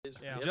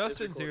Yeah. Yep,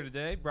 Justin's here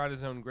today. Brought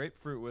his own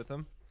grapefruit with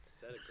him.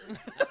 Is that a grape?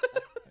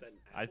 Is that an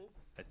I apple?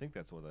 I think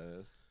that's what that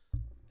is.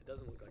 It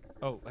doesn't look like a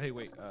grape. Oh, hey,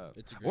 wait.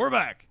 It's a We're grape.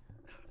 back.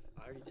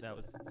 I already did That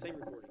was- same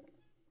recording.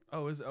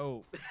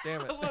 Oh,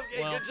 damn it. Well,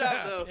 Well, good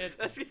job though. it's-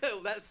 That's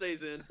good. That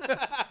stays in.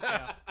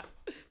 Yeah.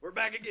 We're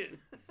back again.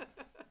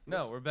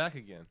 No, we're back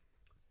again.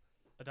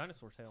 A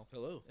dinosaur tail.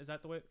 Hello. Is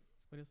that the way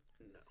it is?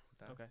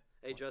 No. Okay.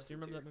 Hey, Do Justin.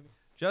 you remember that movie?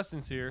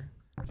 Justin's here,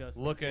 Just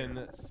looking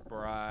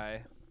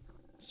spry.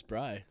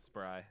 Spry.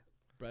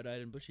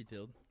 Bright-eyed and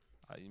bushy-tailed.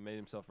 He made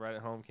himself right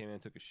at home. Came in,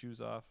 took his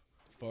shoes off,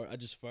 I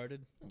just farted.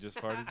 just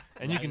farted,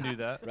 and you can do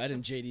that. Right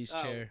in JD's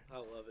chair. I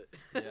love it.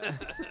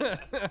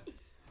 Yeah.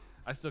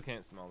 I still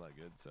can't smell that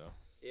good, so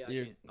Yeah,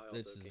 You're- I also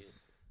this can.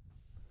 is-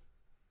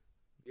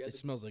 You had It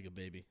smells like a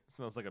baby. it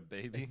smells like a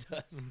baby. It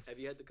does. Have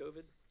you had the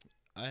COVID?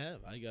 I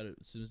have. I got it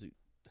as soon as it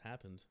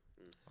happened.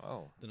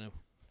 Oh, Then I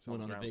it's went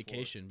the on a ground floor.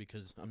 vacation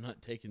because I'm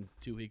not taking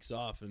 2 weeks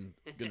off and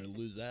gonna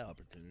lose that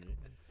opportunity.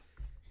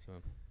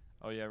 So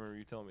Oh yeah, I remember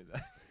you telling me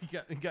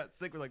that. You got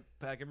sick. We're like,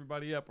 pack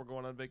everybody up. We're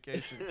going on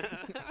vacation.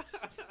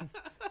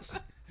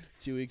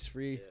 2 weeks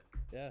free.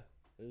 Yeah. Yeah,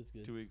 it was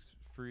good. 2 weeks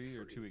free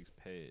or Free. 2 weeks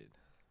paid?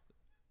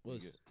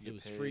 Was you it get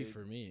was free paid?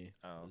 for me.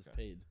 Oh, It was okay.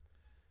 paid.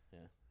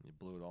 You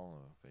blew it all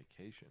on a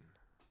vacation.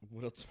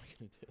 What else am I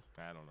gonna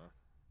do? I don't know.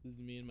 This is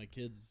me and my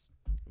kids.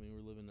 I mean,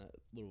 we're living in that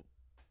little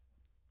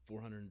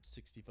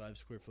 465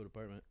 square foot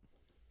apartment.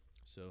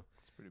 So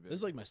It's pretty big. this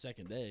is like my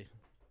second day,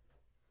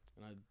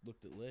 and I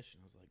looked at Lish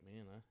and I was like,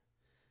 man,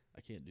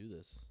 I can't do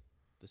this.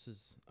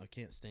 I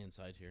can't stay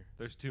inside here.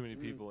 There's too many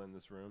people in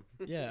this room.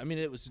 Yeah, I mean,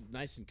 it was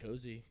nice and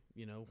cozy,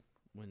 you know,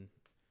 when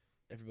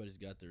everybody's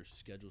got their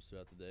schedules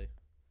throughout the day.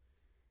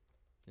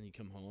 And you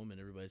come home and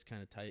everybody's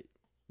kind of tight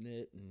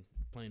knit and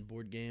playing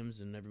board games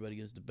and everybody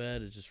goes to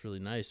bed. It's just really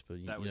nice.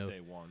 But That you was know,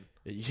 day one.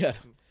 yeah.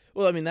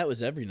 Well, I mean, that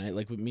was every night.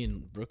 Like with me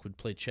and Brooke would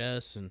play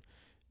chess, and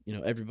you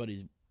know,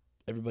 everybody's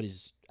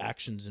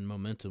actions and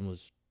momentum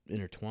was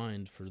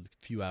intertwined for the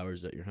few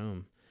hours that you're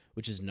home,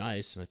 which is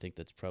nice, and I think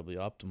that's probably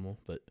optimal.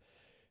 But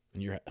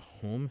when you're at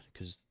home,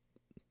 because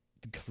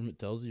the government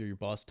tells you or your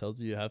boss tells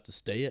you have to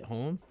stay at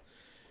home,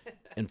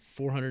 and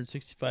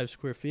 465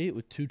 square feet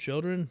with 2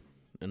 children,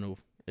 and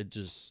it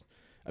just.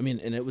 I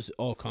mean, and it was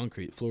all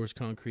concrete. Floors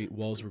concrete,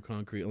 walls were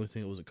concrete. Only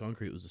thing that wasn't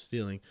concrete was the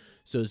ceiling.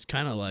 So it's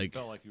kind of like,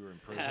 Felt like you were in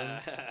prison.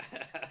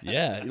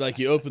 yeah, like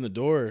you open the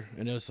door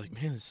and it was like,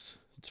 man, it's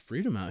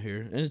freedom out here,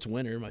 and it's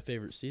winter, my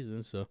favorite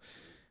season. So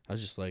I was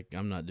just like,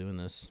 I'm not doing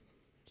this.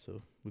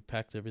 So we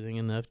packed everything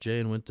in the FJ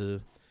and went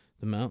to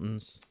the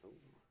mountains.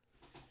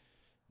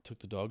 Took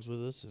the dogs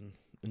with us and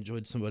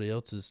enjoyed somebody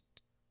else's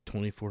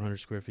 2,400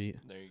 square feet.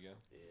 There you go.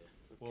 Yeah,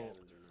 those Well,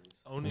 cabins are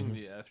nice. Owning Mhm.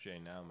 the FJ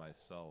now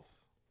myself,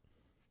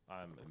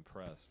 I'm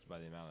impressed by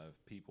the amount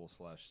of people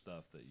 /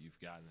 stuff that you've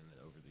gotten in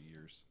it over the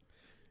years.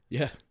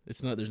 Yeah,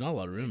 there's not a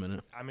lot of room in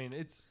it. I mean,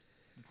 it's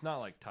not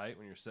like tight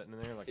when you're sitting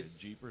in there like It's- a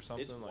Jeep or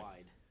something. It's like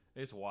wide.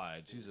 it's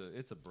wide.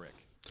 It's a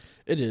brick.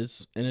 It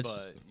is, and it's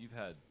But you've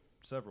had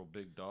several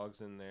big dogs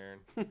in there,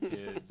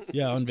 kids.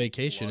 yeah. On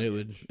vacation,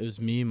 luggage. it was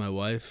me, my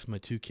wife, my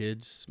 2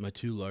 kids, my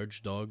 2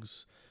 large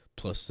dogs,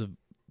 plus the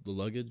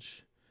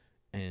luggage,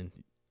 and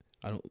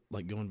I don't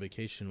like going on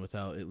vacation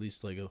without at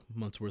least like a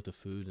month's worth of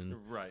food and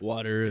Right.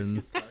 water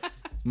and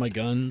my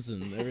guns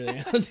and everything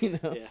else, you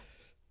know. Yeah,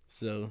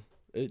 So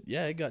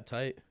it got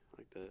tight.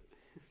 like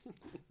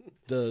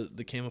that.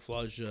 The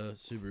camouflage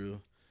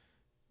Subaru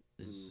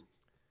is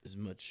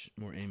much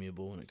more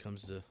amiable when it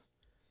comes to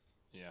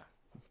Yeah.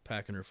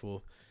 packing her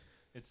full.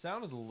 It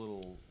sounded a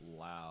little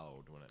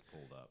loud when it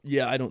pulled up.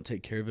 Yeah, I don't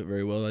take care of it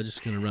very well. I'm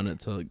just gonna run it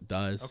till it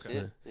dies. Okay.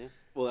 Yeah, yeah.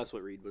 Well, that's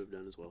what Reed would have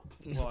done as well.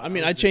 Well, I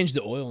mean, I changed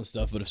the oil and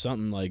stuff, but if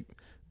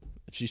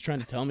she's trying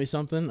to tell me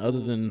something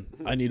other than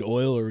I need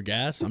oil or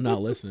gas, I'm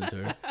not listening to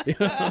her. You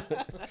know?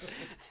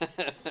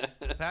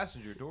 The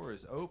passenger door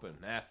is open.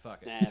 Nah,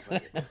 fuck it. Nah,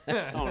 fuck it.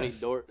 I don't need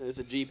door. It's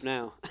a Jeep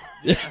now.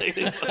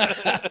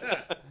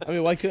 I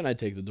mean, why couldn't I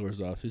take the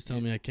doors off? Who's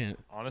telling me I can't?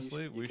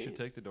 Honestly, You we should can't.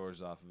 take the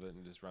doors off of it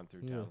and just run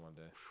through Yeah. town one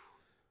day.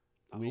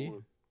 I We? don't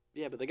wanna-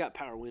 Yeah, but they got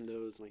power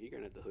windows. Like you're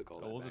gonna have to hook all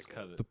that. Oh, we'll back just up.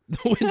 cut it.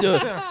 The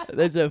window.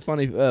 That's a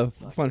funny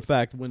fun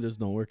fact. Windows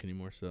don't work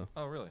anymore, so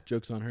Oh, really?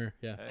 joke's on her.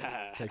 Yeah,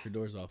 Hey. take her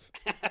doors off.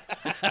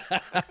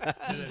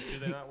 Do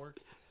they not work?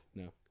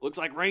 Looks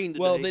like rain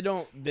today. Well, they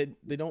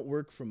don't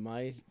work from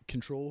my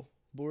control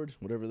board,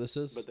 whatever this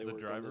is, But they The work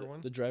on driver one?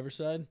 the driver's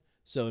side.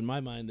 So in my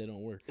mind, they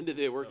don't work And did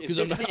they work? because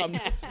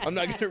I'm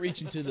not gonna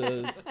reach into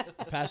the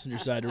passenger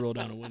side to roll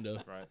down a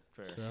window. Right,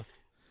 fair. So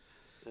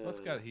Well,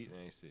 it's got heat and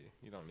AC.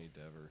 You don't need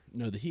to ever.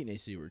 no, the heat and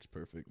AC works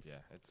perfect. Yeah,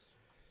 it's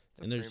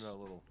a And there's- primo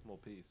little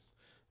piece.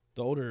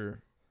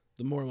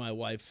 The more my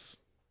wife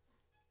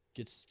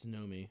gets to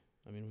know me.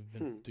 I mean, we've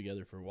been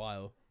together for a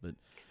while, but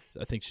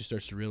I think she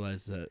starts to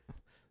realize that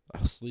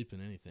I'll sleep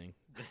in anything.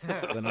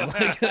 Then I'm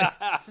like,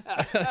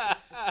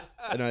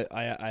 and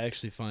I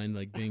actually find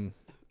like being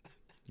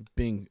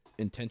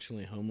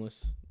intentionally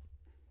homeless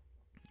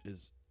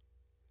is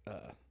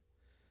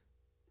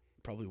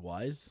probably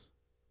wise.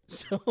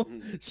 So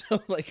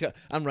like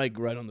I'm right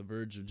on the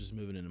verge of just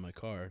moving into my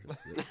car.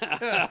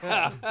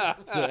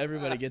 so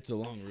everybody gets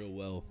along real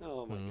well.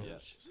 Oh my you know,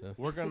 gosh. So.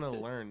 We're gonna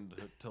learn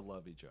to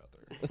love each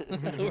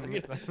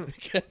other.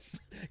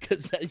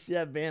 Because I see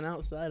that van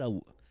outside,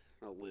 I'll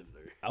live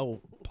there.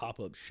 I'll pop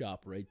up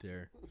shop right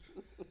there.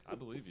 I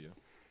believe you.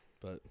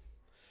 But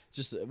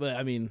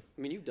I mean,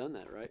 you've done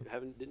that, right?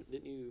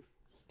 Didn't you?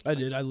 I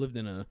did. I lived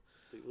in a.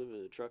 Did you live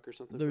in a truck or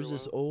something? There's for a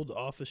this while? old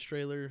office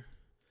trailer,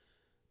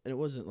 and it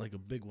wasn't like a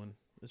big one.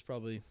 It's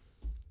probably,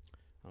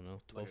 I don't know,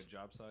 12. Like a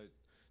job site.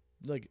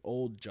 Like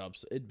old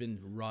jobs. It'd been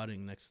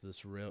rotting next to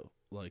this railroad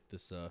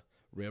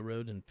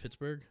in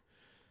Pittsburgh,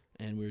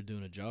 and we were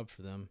doing a job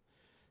for them,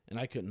 and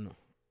I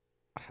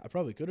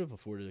probably could have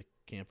afforded a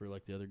camper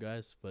like the other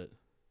guys, but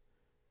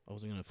I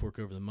wasn't gonna fork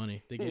over the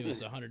money. They gave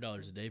us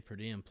 $100 a day per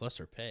diem plus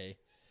our pay,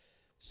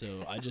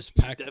 so I just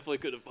packed. Definitely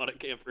could have bought a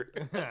camper.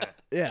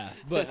 Yeah,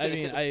 but I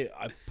mean, I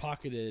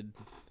pocketed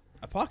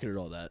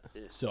all that,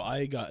 Yeah. so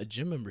I got a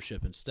gym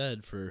membership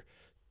instead for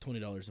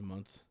 $20 a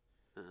month,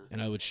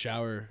 and I would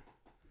shower.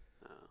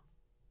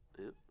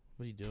 Yep.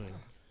 What are you doing?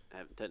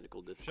 Having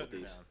technical Shut her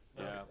difficulties. down.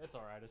 No, Yeah. it's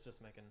all right. It's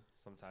just making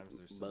Sometimes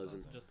there's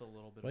Buzzing. just a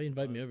little bit. Why of you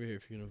invite me buzz. over here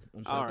if you're gonna?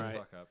 All Shut the right.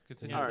 fuck up.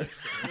 Continue. All right.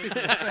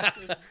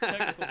 There's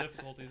technical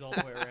difficulties all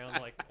the way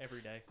around, like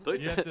every day.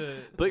 You have to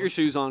Put your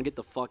shoes on. Get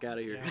the fuck out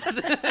of here.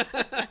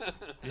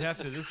 You have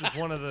to. This is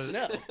one of the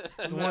No,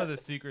 one of the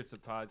secrets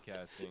of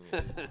podcasting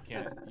is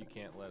you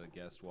can't let a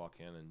guest walk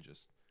in and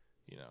just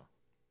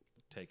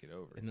take it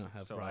over. And not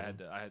have so problem.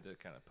 I had to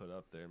kind of put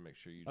up there and make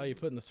sure you. Oh, you're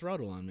didn't- putting the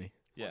throttle on me.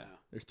 Yeah. Wow.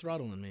 You're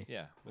throttling me.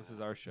 Yeah. This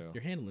is our show.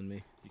 You're handling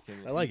me. You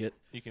can. I like it.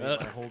 You can eat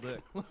my whole dick.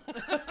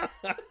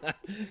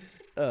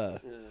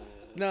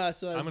 No,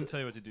 so I'm gonna tell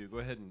you what to do. Go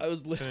ahead and I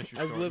was finish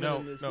your I was story. living No,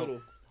 in this no.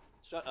 little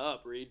Shut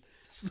up, Reed.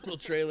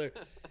 trailer,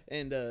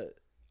 and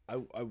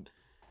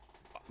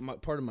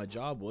part of my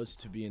job was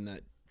to be in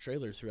that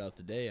trailer throughout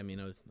the day. I mean,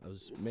 I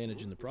was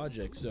managing the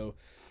project, so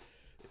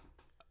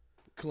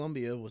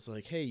Columbia was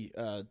like, "Hey,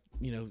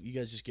 you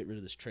guys just get rid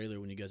of this trailer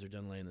when you guys are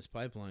done laying this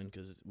pipeline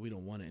because we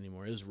don't want it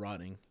anymore. It was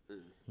rotting,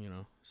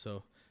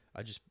 So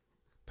I just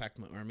packed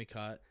my army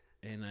cot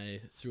and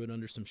I threw it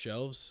under some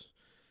shelves,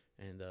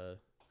 and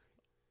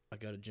I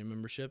got a gym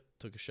membership,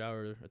 took a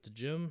shower at the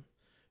gym,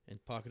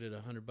 and pocketed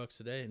 $100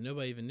 a day. And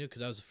nobody even knew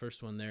because I was the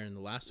first one there and the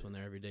last one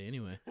there every day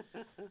anyway.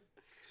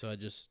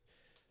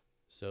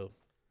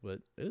 But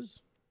it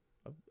was,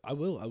 I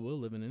will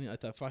live in any. I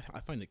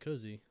find it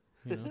cozy,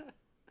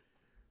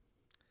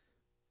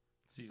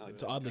 See,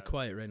 It's oddly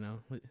quiet right now.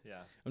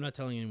 Yeah. I'm not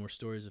telling any more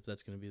stories if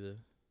that's going to be the.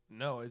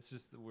 No, it's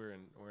just that we're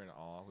in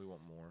awe. We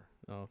want more.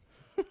 Oh.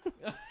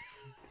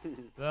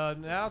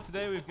 Now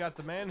today we've got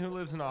the man who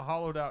lives in a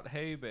hollowed out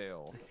hay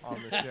bale on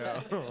the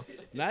show.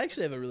 And I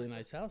actually have a really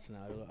nice house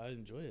now. I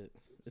enjoy it.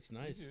 It's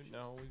nice.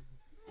 No,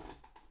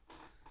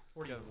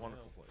 We're we got good. a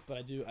wonderful place. But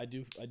I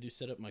do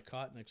set up my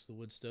cot next to the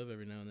wood stove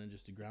every now and then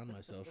just to ground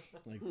myself.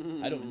 Like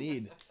I don't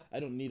need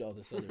all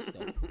this other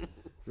stuff.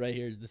 Right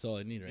here, this is all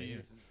I need right here.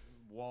 These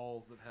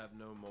walls that have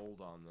no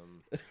mold on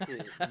them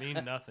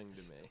mean nothing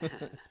to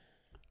me.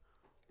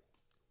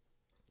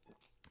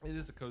 It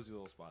is a cozy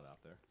little spot out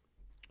there.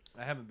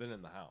 I haven't been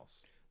in the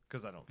house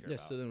because I don't care. Yeah.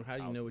 about So then, how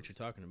do you know what houses.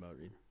 you're talking about,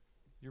 Reed?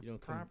 Your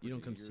You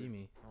don't come see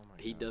me. Oh my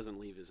He God. doesn't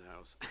leave his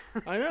house.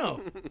 I know.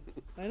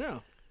 I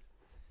know.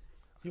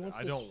 He wants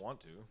I this- don't want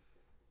to.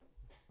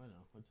 I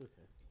know. It's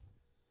okay.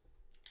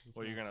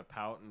 Well, you're gonna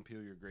pout and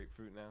peel your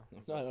grapefruit now.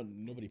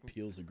 Nobody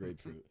peels a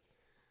grapefruit.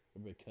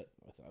 Everybody cut.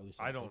 At least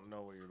I don't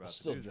know what you're There's about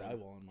still to do. then.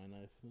 drywall on my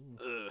knife.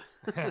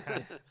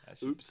 That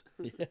should- Oops.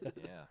 Yeah.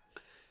 Yeah.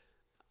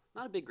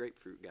 Not a big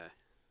grapefruit guy.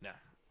 Nah.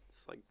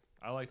 It's like,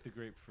 I like the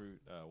grapefruit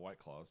White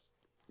Claws.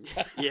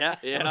 yeah.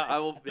 I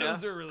will. Yeah.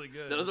 Those are really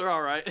good. Those are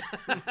all right.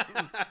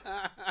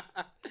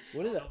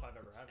 What is I don't know that? if I've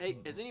ever had Hey,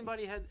 one. has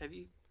anybody had? Have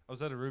you? Was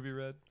that a ruby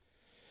red?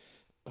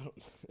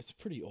 It's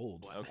pretty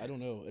old. Okay. I don't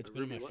know. It's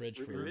been in my Ruby what? fridge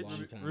for Ruby a red?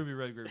 long time. Ruby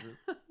red grapefruit.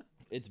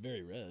 It's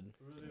very red.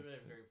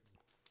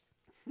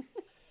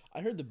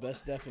 I heard the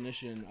best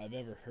definition I've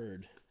ever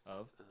heard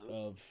Of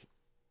of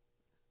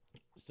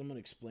someone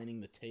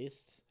explaining the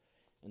taste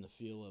and the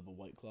feel of a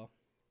White Claw.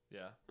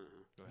 yeah.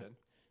 Go ahead.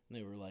 And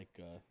they were like,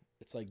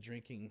 it's like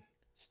drinking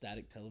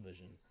static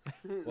television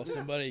while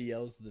somebody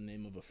yells the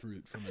name of a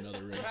fruit from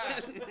another room.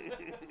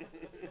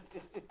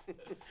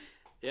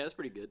 Yeah, it's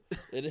pretty good.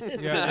 It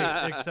is.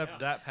 Yeah. Except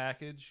that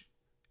package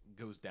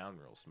goes down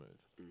real smooth,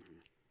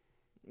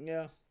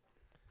 Yeah.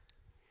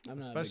 I'm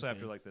not a big especially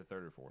after fan. like the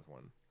third or fourth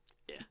one.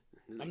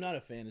 I'm not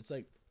a fan. It's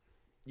like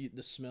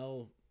the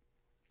smell.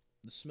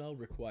 The smell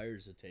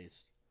requires a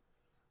taste,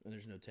 and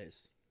there's no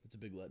taste. It's a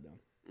big letdown.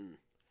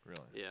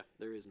 Really? Yeah,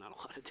 there is not a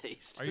lot of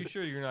taste. Are you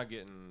sure you're not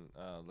getting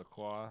La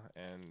Croix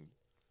and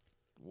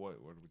what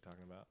are we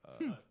talking about?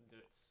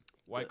 It's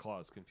White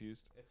Claws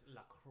confused?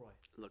 LaCroix.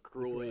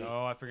 LaCroix.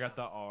 Oh, I forgot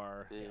the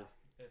R. Yeah.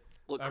 I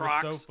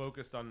LaCroix. was so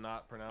focused on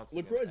not pronouncing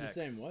LaCroix an is the X.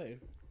 same way.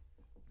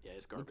 Yeah,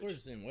 it's LaCroix garbage.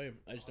 is the same way.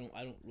 I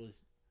don't really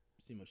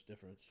see much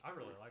difference. I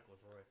really like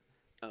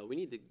LaCroix. We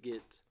need to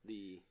get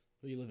the.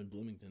 Well, you live in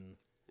Bloomington.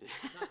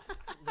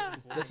 That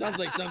That sounds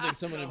like something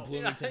someone in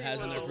Bloomington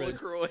has in their wants a fridge.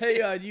 LaCroix.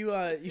 Hey, do you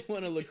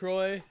want a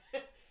LaCroix?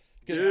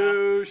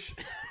 Douche.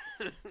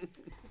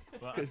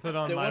 Well, I put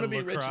on They my wanna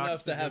be rich LaCroix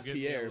enough to go have get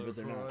me a Pierre, but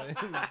they're not.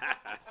 LaCroix.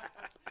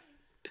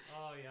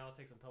 Oh yeah, I'll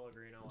take some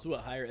Pellegrino. That's on what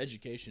the higher side.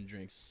 education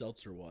drinks,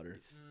 seltzer water.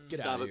 Get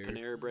Stop out of at here.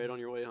 Panera Bread on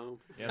your way home.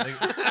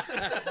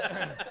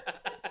 Yeah,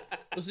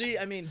 Well, see,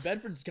 I mean,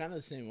 Bedford's kind of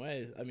the same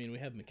way. I mean, we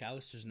have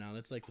McAllister's now.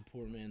 That's like the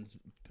poor man's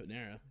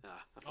Panera.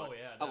 Oh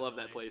yeah, I love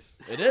that definitely. place.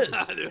 It is.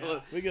 I do Yeah.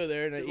 love- We go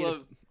there and I Just eat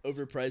love- an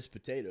overpriced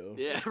potato.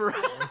 Yeah,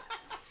 right.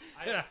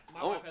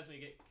 My Oh. wife has me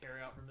get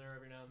carry out from there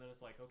every now and then.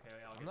 It's like, okay,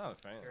 I'll get I'm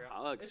not some a fan. carry out.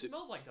 I like It soup.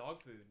 smells like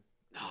dog food.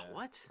 Oh, Yeah.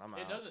 what? I'm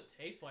It out. doesn't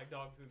taste like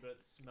dog food, but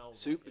it smells.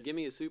 Soup. Like it. Give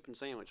me a soup and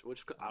sandwich.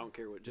 Which I don't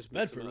care what. Just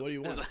mix 'em Bedford, up. what do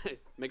you want?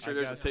 Make sure I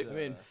there's a got, pickle. I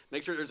mean,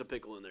 Make sure there's a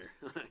pickle in there.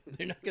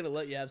 they're not gonna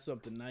let you have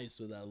something nice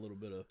without a little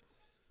bit of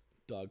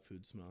dog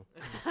food smell.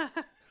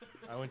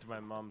 I went to my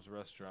mom's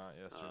restaurant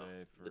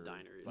yesterday for the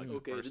diner. Is like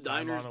okay, the first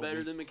time diner's on a better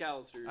week. than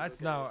McAllister's. That's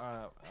okay.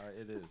 no,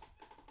 it is.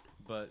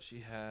 But she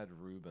had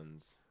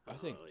Rubens I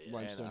think Oh, yeah.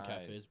 Limestone And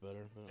Cafe is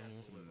better. But,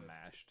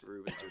 smashed.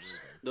 Rubens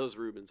those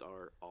Rubens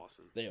are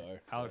awesome. they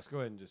are. Alex, go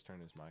ahead and just turn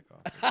his mic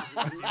off.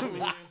 You want me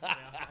to? Yeah,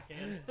 I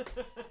can.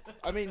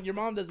 I mean, your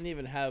mom doesn't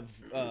even have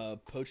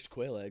poached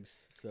quail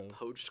eggs, so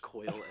Poached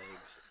quail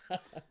eggs.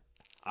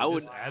 I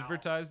would. Just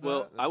advertise that.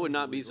 Well, That I would seems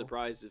not be illegal.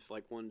 surprised if,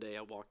 like, one day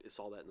I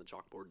saw that in the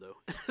chalkboard, though.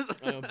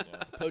 Yeah.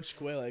 poached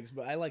quail eggs.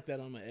 But I like that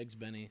on my eggs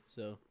Benny.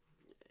 So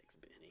Eggs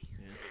Benny.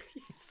 Yeah.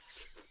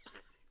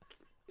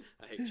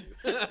 I hate you.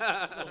 Little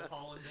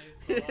hollandaise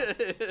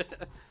sauce.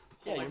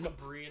 Yeah, Like your some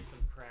brie and some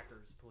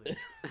crackers, please.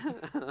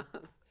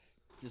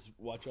 just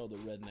watch all the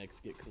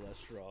rednecks get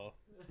cholesterol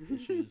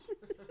issues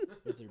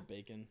with their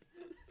bacon.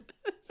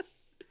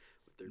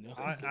 No.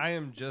 I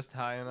am just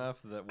high enough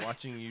that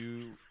watching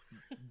you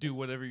do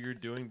whatever you're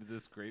doing to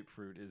this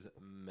grapefruit is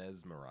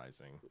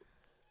mesmerizing.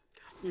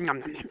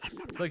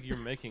 It's like you're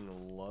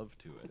making love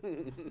to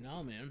it.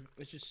 No, man.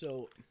 It's just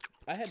so.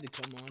 I had to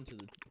come on to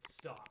the.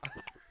 Stop.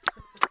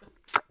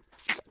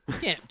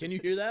 Can you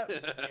hear that?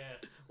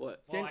 Yes.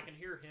 What? Well, Can- I can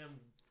hear him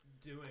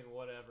doing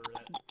whatever.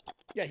 That,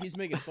 Yeah, he's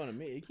making fun of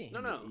me. He can't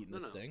hear No, me eating no,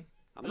 this no. thing.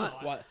 I'm I'm,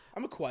 not.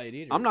 I'm a quiet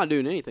eater. I'm not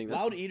doing anything.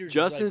 That's, Loud eaters is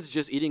Justin's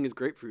just eating his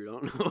grapefruit. I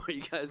don't know why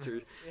you guys are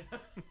yeah.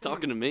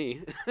 talking to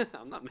me.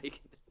 I'm not making.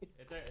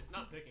 It's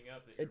not picking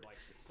up that you're like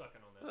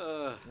sucking on that.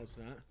 Uh, No, it's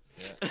not.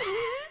 Yeah. there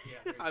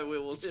you I go.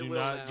 will. Do it will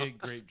not now. get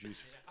grape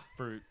juice, Yeah.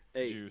 fruit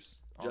Hey, juice.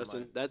 on Justin,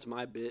 my- that's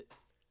my bit.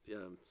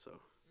 So.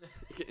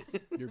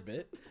 Your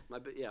bit? My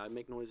bit. Yeah, I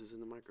make noises in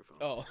the microphone.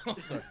 Oh,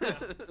 sorry.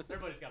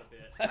 Everybody's got a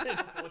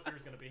bit. What's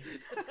yours gonna be?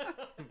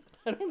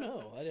 I don't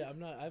know. I'm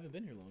not. I haven't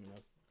been here long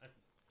enough.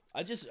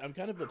 I'm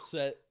kind of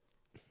upset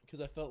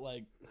because I felt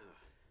like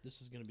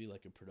this is gonna be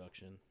like a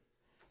production.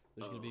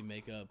 There's gonna be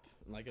makeup,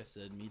 and like I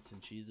said, meats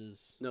and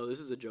cheeses, No, this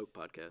is a joke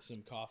podcast.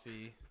 some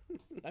coffee.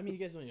 I mean, you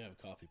guys don't even have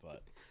a coffee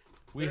pot.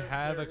 We There-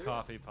 have there a is.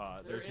 coffee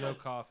pot. There There's no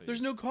is. coffee.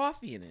 There's no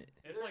coffee in it.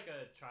 It's like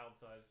a child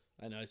size.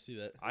 I know. I see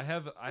that. I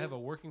have a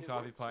working It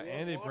coffee works. pot You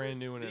want and a water? brand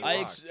new one in a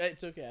I box.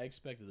 it's okay. I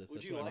expected this. Would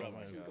That's you why I like brought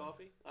my some own.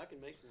 coffee? I can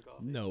make some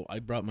coffee. No, I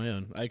brought my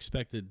own. I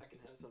expected I can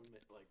have some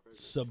like. Right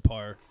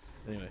subpar.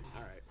 Anyway,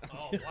 All right.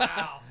 Oh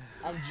wow.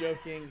 I'm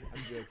joking.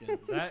 I'm joking.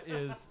 That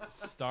is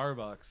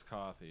Starbucks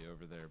coffee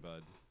over there,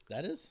 bud.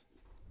 That is.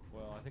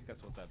 Well, I think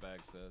that's what that bag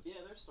says. Yeah,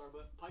 there's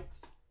Starbucks.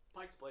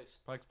 Pike's Place.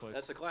 Pike's Place.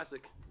 That's a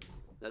classic.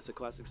 That's a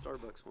classic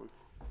Starbucks one.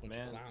 Bunch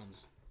Man. of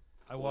clowns.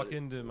 I walk What?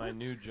 into my What?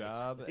 new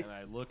job and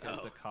I look at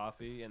Oh. the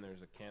coffee and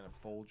there's a can of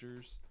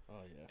Folgers Oh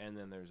yeah. and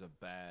then there's a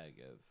bag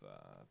of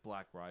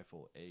Black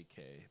Rifle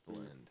AK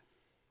blend,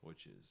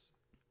 which is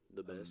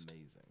The best.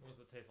 amazing. What does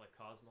it taste like?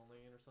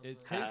 Cosmoline or something?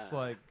 It tastes Ah.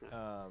 like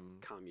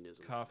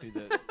Communism. coffee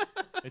that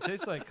it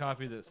tastes like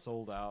coffee that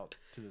sold out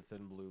to the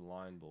Thin Blue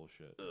Line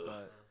bullshit, Ugh.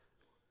 but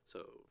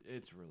So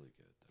it's really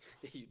good.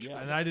 you Yeah.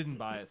 try. And I didn't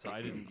buy it, so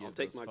I didn't give I'll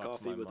take those my fucks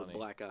coffee my with money. a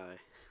black eye.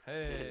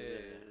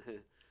 Hey,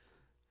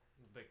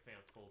 Big fan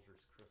of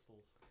Folgers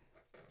crystals.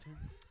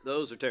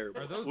 Those are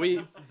terrible. are those? we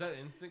Is that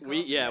instant? we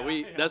coffee? yeah, Yeah,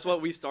 we yeah. that's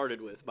what we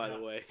started with, by Yeah.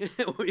 the way.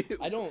 we,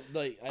 I don't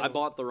like. I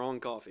bought the wrong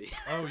coffee.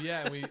 Oh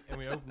yeah, and we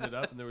opened it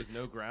up and there was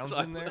no grounds So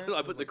I, in there.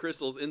 I put the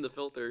crystals in the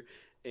filter,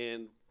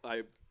 and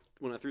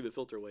when I threw the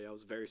filter away, I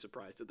was very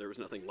surprised that there was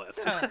nothing left.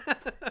 I've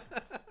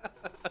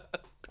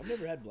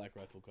never had Black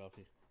Rifle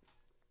coffee.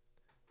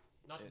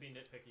 Not to be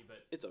nitpicky,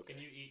 but It's okay.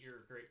 can you eat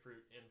your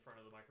grapefruit in front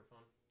of the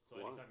microphone so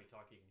Why? anytime you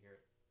talk, you can hear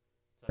it?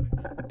 Does that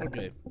make sense?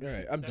 Okay. All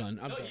right. I'm done.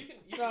 I'm no, done. you can.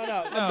 No, no,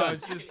 I'm No, done.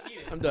 it's You just can eat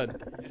it. I'm done.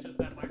 It's just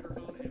that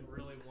microphone. It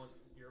really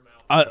wants your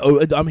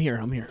mouth. I'm here.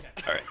 I'm here.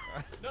 Okay. All right.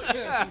 No, you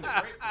can eat the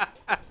grapefruit.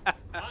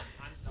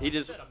 He like I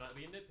just- said, I'm not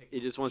being nitpicky. he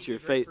just wants Eat your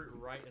the face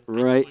grapefruit right,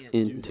 right can't do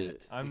into that.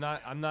 it. I'm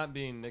not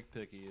being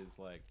nitpicky. Is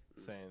like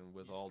saying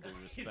with all due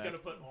respect. He's gonna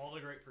put all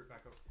the grapefruit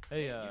back over.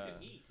 Hey, you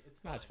can eat. It's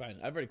fine. No, it's fine.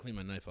 I've already cleaned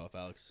my knife off,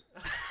 Alex.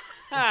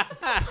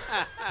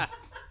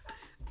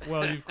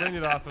 well, you've cleaned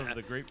it off of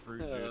the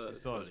grapefruit juice. It that's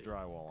still has funny.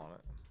 drywall on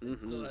it.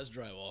 Still Mhm. has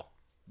drywall.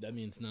 That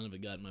means none of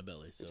it got in my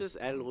belly. So It just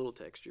added a little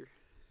texture.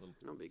 Little-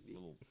 No big deal.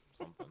 Little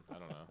something. I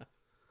don't know.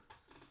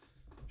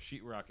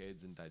 Sheetrock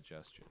aids in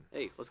digestion.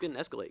 Hey, let's get an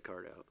Escalate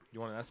card out. You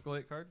want an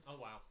Escalate card? Oh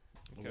wow.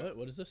 Okay. What?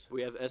 What is this?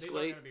 We have These aren't escalate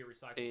going to be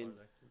recycled, and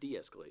are they?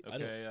 de-escalate.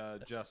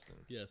 Okay, Justin.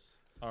 Yes.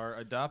 Are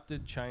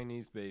adopted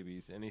Chinese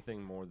babies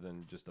anything more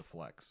than just a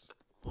flex?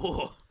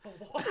 Oh.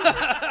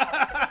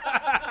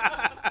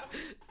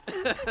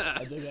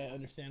 I think I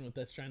understand what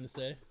that's trying to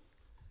say.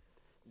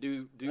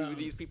 Do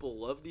these people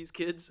love these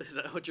kids? Is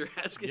that what you're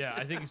asking? Yeah,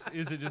 I think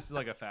is it just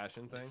like a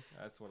fashion thing?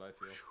 That's what I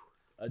feel.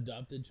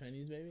 Adopted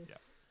Chinese baby?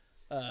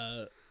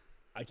 Yeah.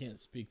 I can't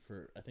speak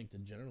for, I think to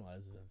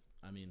generalize it.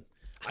 I mean,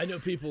 I know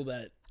people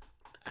that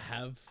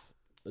have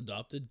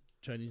adopted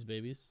Chinese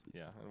babies,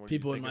 Yeah. And what do you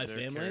People in think of my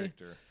their family?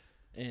 character?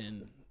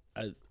 and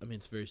I mean,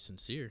 it's very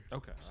sincere.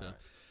 Okay. So- alright.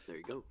 There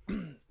you go.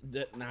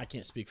 Now, I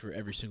can't speak for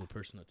every single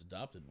person that's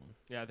adopted one.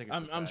 Yeah, I think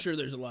it's I'm sure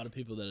there's a lot of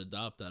people that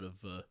adopt out of,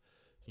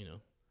 you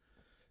know,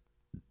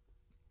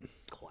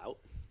 Clout.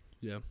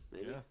 yeah.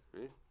 Maybe.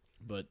 Yeah.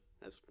 But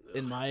That's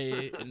in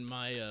my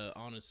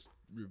honest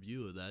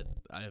review of that,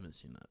 I haven't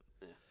seen that.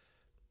 Yeah.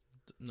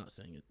 I'm not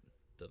saying it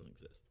doesn't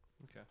exist.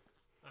 Okay.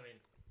 I mean,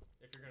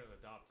 if you're going to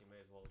adopt, you may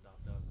as well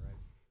adopt up, right?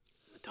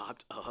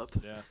 adopt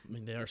up. Yeah. I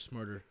mean, they are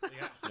smarter.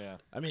 Yeah. Yeah.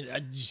 I mean,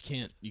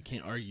 you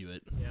can't argue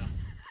it. Yeah.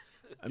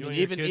 I You mean, want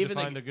even your kid even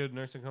to find a good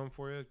nursing home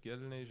for you, get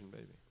an Asian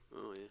baby.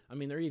 Oh yeah. I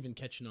mean, they're even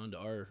catching on to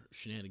our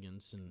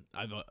shenanigans, and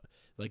I've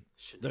like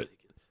Shenanigans.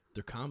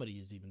 their comedy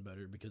is even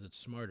better because it's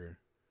smarter.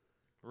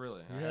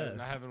 Really? Yeah.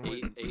 I haven't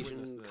witnessed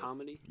Asian this.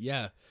 comedy.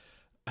 Yeah,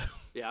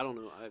 Yeah, I don't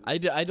know.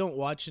 I don't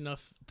watch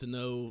enough to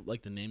know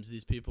like the names of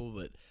these people,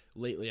 but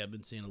lately I've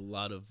been seeing a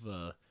lot of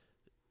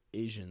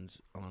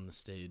Asians on the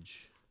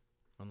stage,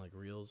 on like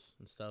reels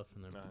and stuff,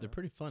 and they're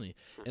pretty funny,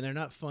 and they're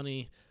not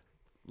funny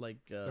like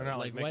They're not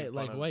like white making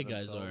fun of white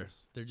guys are.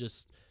 themselves. They're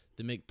just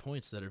they make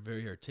points that are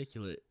very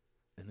articulate,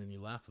 and then you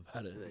laugh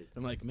about it. Right.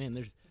 I'm like, man,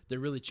 they're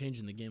really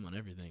changing the game on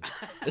everything.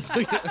 It's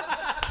like,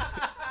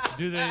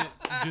 Do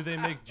they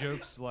make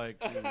jokes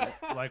like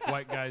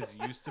white guys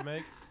used to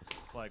make?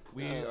 Like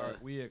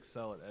we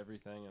excel at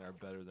everything and are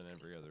better than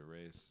every other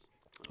race.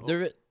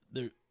 they're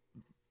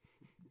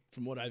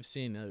from what I've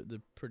seen, they're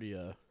pretty.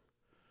 I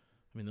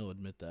mean, they'll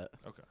admit that.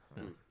 Okay.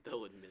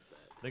 They'll admit that.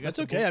 They got That's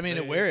the okay. bull- I mean,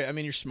 they- wear it. I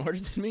mean, you're smarter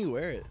than me.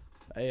 Wear it.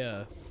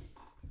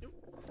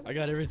 I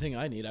got everything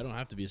I need. I don't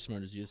have to be as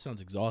smart as you. It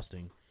sounds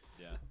exhausting.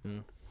 Yeah.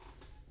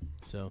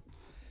 So,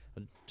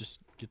 I just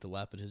get to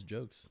laugh at his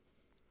jokes.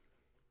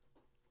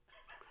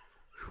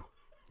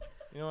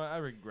 You know what? I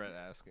regret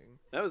asking.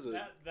 That was a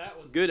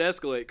That was good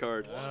escalate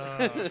card.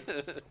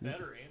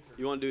 better answer.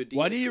 You want to do a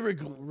Why do you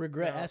de-escalate?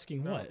 regret No,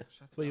 asking no, what? shut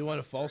the Well, you fuck want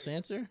a up. false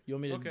answer? You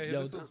want me to Okay,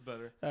 yell? this one's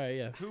better. All right,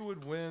 yeah. Who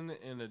would win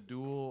in a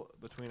duel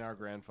between our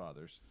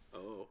grandfathers?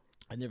 Oh.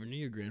 I never knew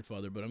your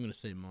grandfather, but I'm gonna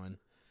say mine.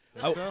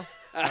 Think so?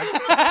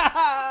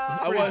 I,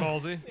 Pretty wa-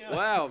 ballsy.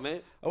 Wow, man.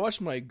 I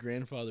watched my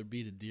grandfather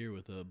beat a deer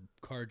with a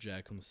car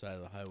jack on the side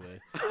of the highway.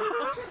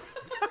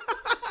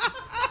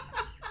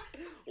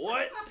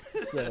 What?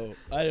 So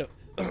I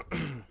don't.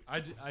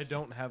 I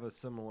don't have a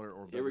similar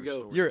or Here better we go.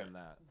 story You're- than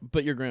that.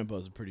 But your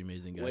grandpa's a pretty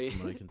amazing guy, Wait,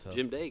 from what I can tell.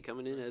 Jim Day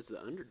coming in as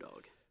the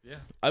underdog. Yeah.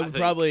 I would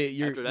think,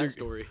 probably after that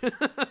story.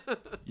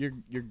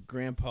 your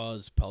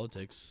grandpa's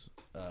politics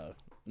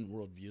and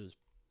worldview is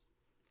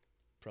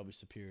probably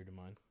superior to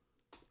mine.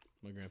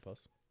 My grandpa's.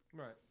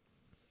 Right.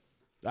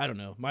 I don't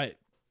know. I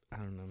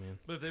don't know, man.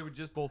 But if they would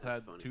just both That's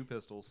had funny. 2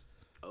 pistols,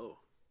 Oh,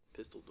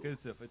 pistol duel.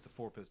 'cause it's a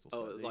 4 pistol.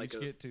 Oh, set. it's They like each a-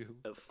 get 2.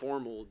 A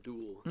formal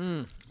duel.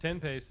 10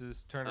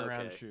 paces, turn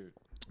around, Okay. shoot.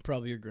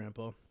 Probably your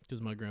grandpa,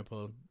 because my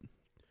grandpa.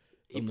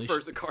 He Unleashed-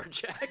 prefers a car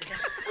jack.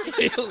 He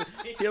didn't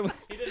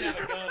have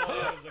a gun. All he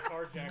had was a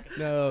car jacket.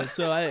 No,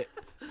 so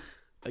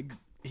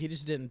he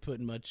just didn't put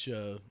much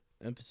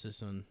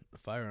emphasis on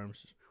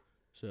firearms,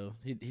 so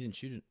he didn't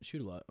shoot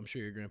a lot. I'm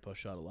sure your grandpa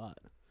shot a lot.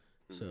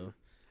 So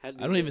Had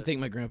to I don't be even a-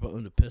 think my grandpa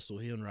owned a pistol.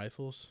 He owned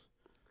rifles,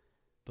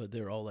 but they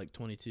were all like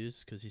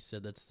 22s because he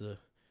said that's the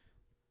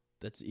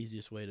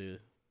easiest way to,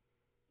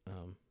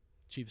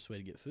 cheapest way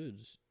to get food.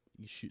 Is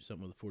you shoot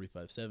something with a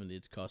 45-70,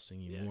 it's costing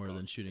you Yeah, it more than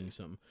costs- shooting yeah.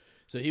 something.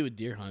 So he would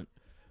deer hunt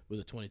with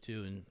a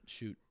 22 and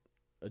shoot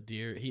a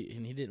deer. He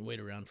didn't wait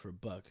around for a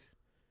buck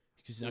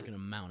because he's not going to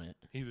mount it.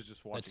 He was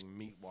just watching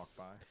meat walk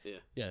by.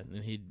 Yeah,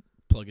 and he'd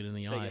plug it in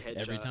the Take a eye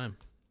every headshot. time.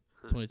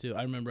 22.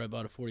 I remember I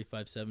bought a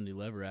 45-70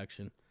 lever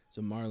action.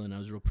 So Marlin, I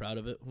was real proud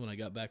of it when I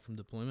got back from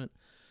deployment.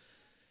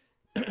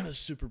 I was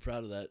super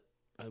proud of that.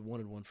 I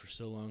wanted one for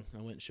so long.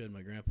 I went and showed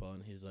my grandpa,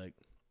 and he's like,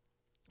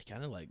 he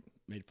kind of like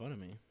made fun of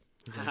me.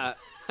 He's like,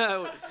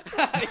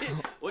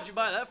 What'd you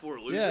buy that for,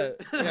 loser?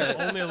 yeah.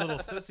 Only a little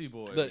sissy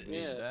boy. The, would do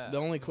Yeah. that. the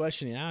only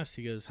question he asked,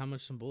 he goes, "How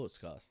much some bullets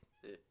cost?"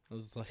 Yeah. I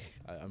was like,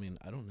 I mean,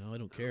 I don't know. I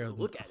don't care.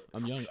 Look at it.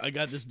 I'm young. I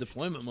got this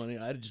deployment money.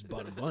 I just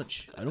bought a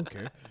bunch. I don't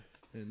care.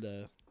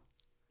 And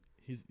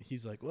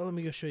he's like, well, let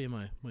me go show you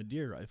my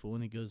deer rifle.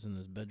 And he goes in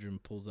his bedroom,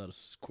 pulls out a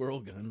squirrel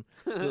gun,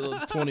 a little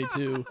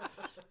 22.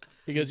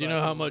 He goes, you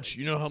know how much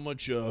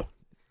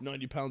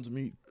 90 pounds of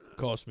meat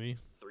cost me?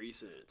 3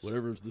 cents.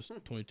 Whatever this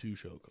 22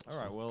 show costs. All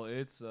right, well,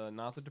 it's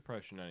not the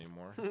Depression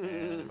anymore,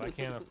 and I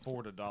can't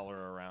afford $1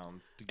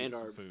 around to get And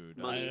some our food.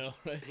 money. I know,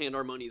 right? And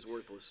our money's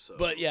worthless. So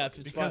But yeah, if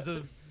it's Because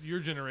of your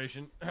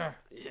generation, yeah.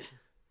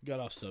 Got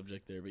off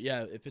subject there, but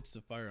yeah, if it's the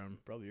firearm,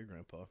 probably your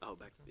grandpa. Oh,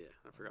 yeah,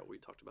 I forgot we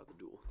talked about the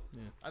duel.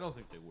 I don't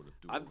think they would have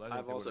dueled.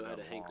 I've also had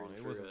a hankering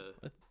for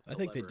I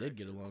think they lever did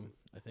get action. along.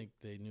 I think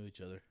they knew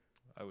each other.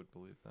 I would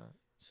believe that.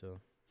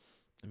 So,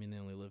 I mean, they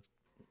only live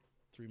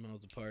 3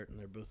 miles apart, and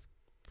they're both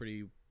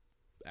pretty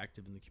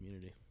active in the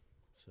community.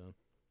 So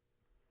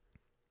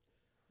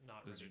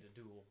Not Those ready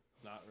to duel.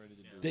 Not ready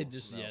to Yeah. duel. they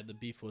just, No. the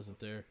beef wasn't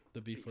there.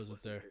 The beef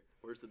wasn't there.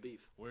 Where's the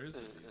beef? Where's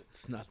the beef?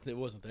 It's not. It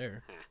wasn't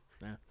there.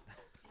 Nah.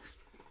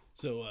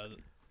 So,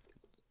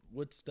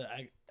 what's the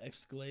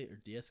escalate or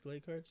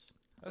de-escalate cards?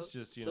 That's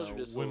just, those are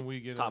just when little we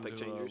get topic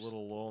into changers. a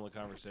little lull in the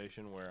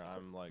conversation where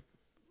I'm like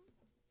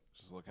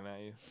just looking at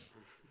you,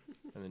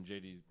 and then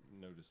JD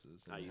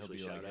notices. And I he'll usually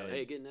be shout like, out,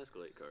 "Hey, get an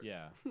Escalade card."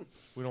 Yeah,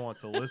 we don't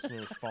want the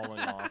listeners falling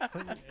off.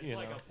 It's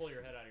like a pull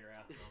your head out of your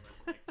ass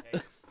moment. Like,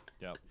 hey,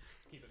 Yep.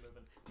 let's keep it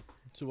moving.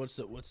 So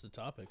what's the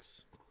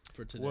topics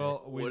for today?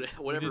 Well,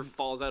 Whatever didn't-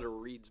 falls out of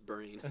Reed's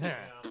brain. Yeah.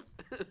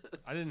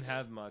 I didn't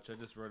have much. I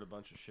just wrote a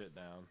bunch of shit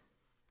down,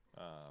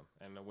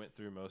 and I went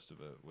through most of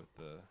it with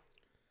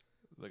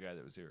the guy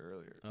that was here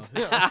earlier.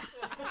 Oh.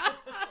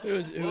 who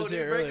was Whoa, here dude,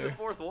 breaking earlier? the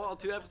fourth wall,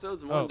 2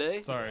 episodes in Oh, one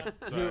day. sorry.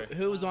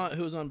 Who was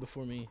on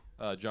before me?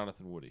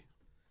 Jonathan Woody.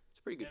 It's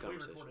a pretty good And we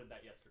conversation. recorded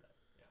that yesterday.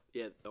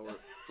 Yeah, or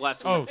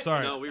last week. Oh,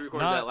 sorry. No, we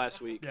recorded Not- that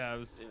last week. Yeah, it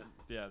was. Yeah.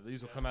 Yeah,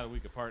 these will come out a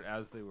week apart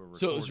as they were recorded.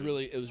 So it was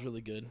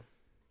really good.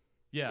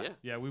 Yeah,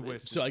 Yeah. we Nice.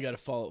 wasted. So I got to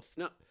follow.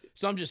 No.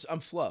 So I'm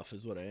fluff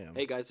is what I am.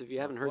 Hey guys, if you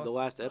haven't heard the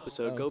last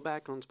episode, Oh. go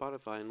back on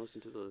Spotify and listen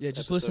to the. Yeah,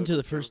 just listen to episode.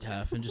 the first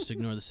half and just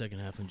ignore the second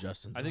half when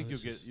Justin's. I think on.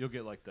 you'll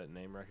get like that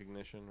name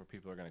recognition where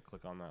people are gonna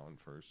click on that one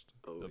first.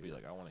 Oh, They'll be yeah.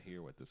 like, I want to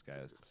hear what this guy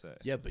has to say.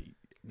 Yeah, but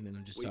and then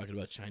I'm just We- talking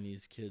about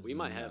Chinese kids. We and,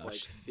 might have like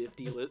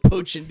 50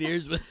 poaching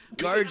deers with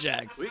car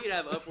jacks. We could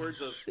have upwards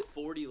of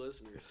 40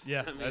 listeners.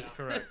 Yeah, I mean, that's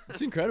correct.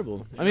 It's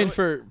incredible. I You mean, know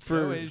for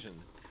No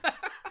Asians.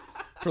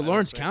 for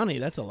Lawrence County,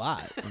 that's a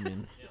lot. I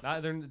mean, It's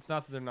not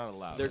that they're not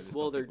allowed. I just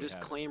don't they're think we just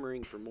have it.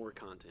 clamoring for more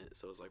content,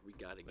 so it's like we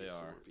got to They get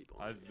some are. more people.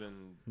 on I've here.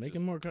 been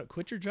making more.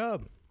 Quit your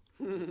job.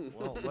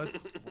 Well,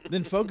 let's.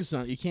 Then focus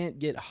on it. You can't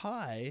get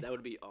high. That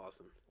would be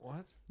awesome.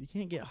 What? You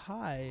can't get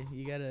high.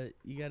 You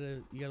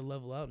gotta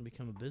level out and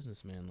become a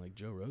businessman like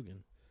Joe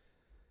Rogan.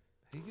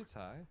 He gets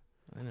high.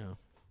 I know.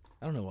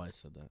 I don't know why I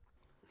said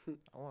that.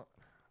 I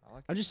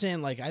like. I'm just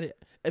saying, like,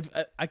 if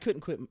I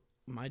couldn't quit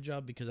my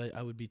job because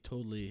I would be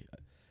totally.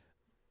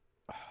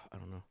 I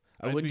don't know.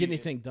 I I'd wouldn't get be-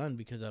 anything done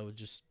because I would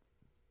just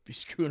be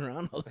screwing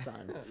around all the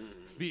time.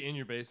 Be in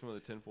your basement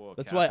with a tinfoil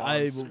That's cap why on,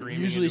 I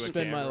screaming usually into a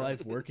spend my camera.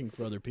 life working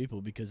for other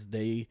people because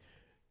they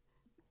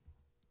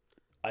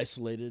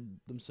isolated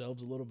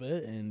themselves a little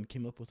bit and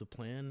came up with a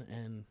plan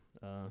and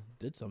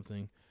did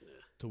something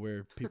to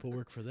where people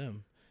work for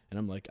them. And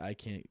I'm like, I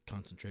can't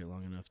concentrate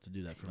long enough to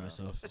do that for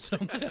myself. So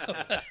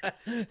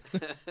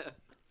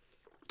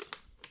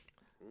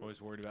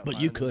Always worried about. But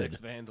you finding the could. next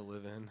van to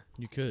live in.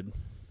 you could.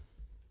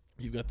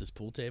 You've got this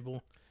pool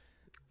table.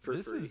 For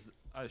This free. is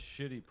a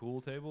shitty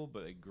pool table,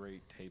 but a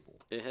great table.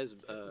 It has.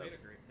 It's made a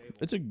great table.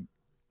 It's a.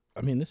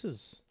 I mean, this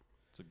is.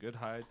 It's a good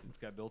height. It's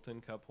got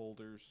built-in cup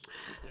holders.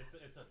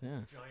 It's a Yeah.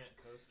 giant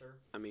coaster.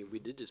 I mean, we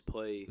did just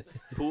play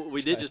pool.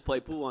 We did just play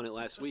pool on it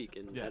last week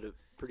and Yeah. had a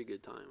pretty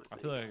good time. I I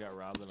think. feel like I got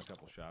robbed in a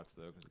couple shots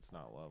though, because it's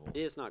not level.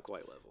 Yeah, it's not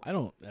quite level. I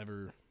don't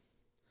ever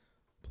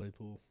play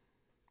pool.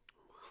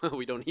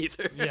 We don't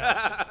either.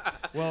 Yeah.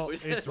 Well, We-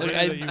 it's Like, rare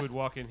I- that you would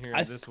walk in here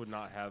I- and this would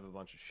not have a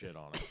bunch of shit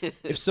on it.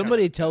 If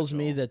somebody kinda tells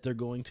me catch-all. that they're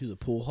going to the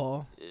pool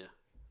hall, Yeah.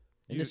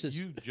 and You, this is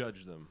you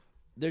judge them.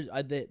 there's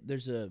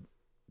a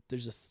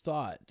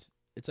thought.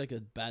 It's like a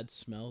bad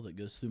smell that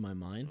goes through my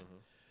mind.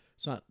 Mhm.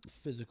 It's not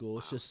physical.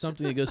 It's just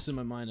something that goes through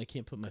my mind. I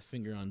can't put my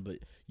finger on, but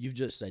you've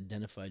just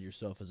identified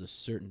yourself as a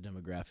certain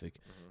demographic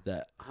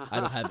that I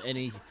don't have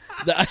any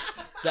that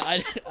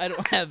I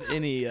don't have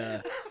any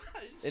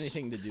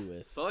anything to do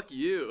with. Fuck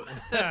you.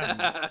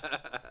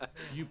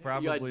 You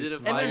probably identify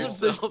smell- And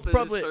there's yourself as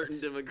probably- a certain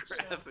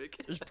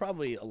demographic. There's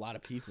probably a lot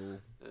of people,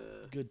 Uh,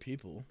 good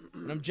people,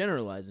 and I'm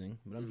generalizing,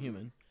 but I'm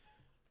human.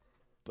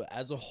 But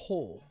as a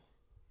whole,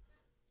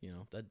 you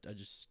know, that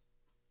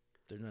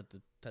they're not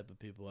the type of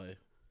people I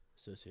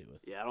associate with.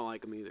 yeah, I don't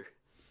like them either.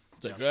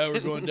 It's like, oh, we're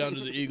going down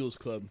to the Eagles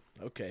Club.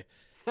 Okay.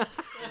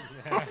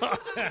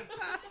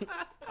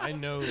 I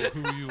know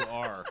who you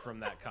are from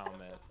that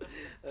comment.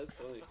 That's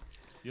funny.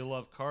 You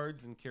love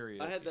cards and karaoke.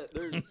 I had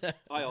that.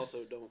 I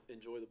also don't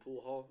enjoy the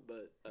pool hall,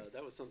 but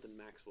that was something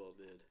Maxwell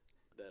did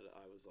that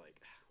I was like,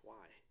 why?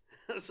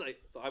 It's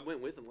like, so I went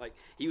with him. Like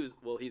he's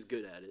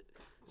good at it.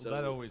 So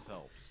that always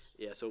helps.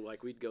 yeah, so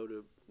like we'd go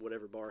to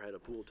whatever bar had a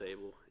pool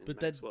table, and But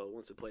that- Maxwell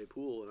wants to play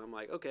pool, and I'm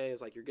like, okay.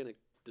 It's like you're gonna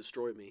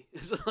destroy me.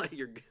 It's like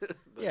you're good.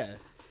 But Yeah,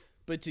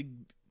 but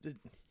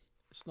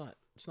it's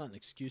not an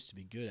excuse to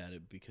be good at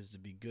it because to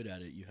be good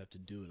at it you have to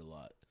do it a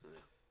lot.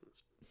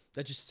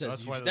 That just says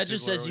That's why those that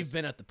just people are says you've always-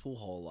 been at the pool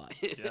hall a lot.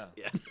 Yeah.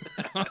 yeah.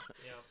 Yeah.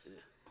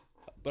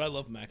 But I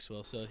love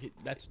Maxwell, so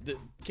that's the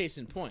case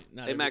in point.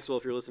 Hey Maxwell,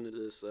 if you're listening to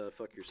this,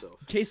 fuck yourself.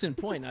 Case in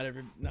point, not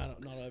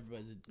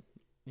everybody's.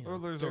 You know, Or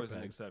there's always an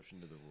dirtbag.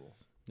 exception to the rule.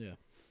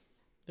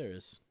 There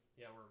is.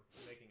 Yeah, we're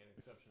making an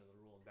exception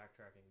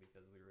backtracking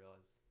because we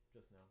realized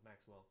just now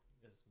Maxwell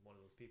is one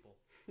of those people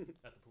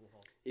at the pool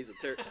hall. He's a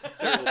terrible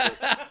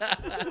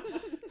person.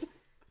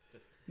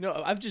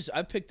 No,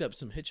 I picked up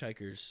some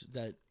hitchhikers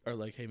that are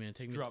like, hey man,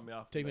 take me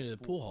to the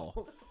pool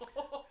hall.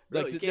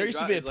 Really, Like you there can't used to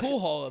drive- be a it's like- pool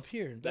hall up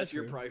here in That's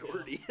your Bedford,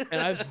 priority.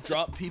 and I've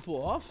dropped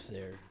people off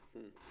there,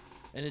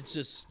 and it's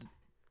just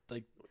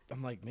like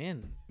I'm like,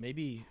 man,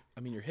 maybe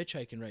you're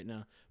hitchhiking right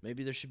now.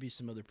 Maybe there should be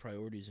some other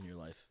priorities in your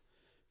life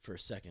for a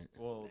second.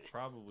 Well,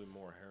 probably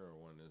more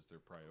heroin is their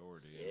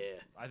priority. and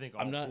Yeah. I think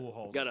I'm all not- pool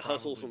halls Got to are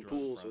hustle probably some drug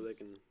pools so fronts.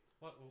 they can.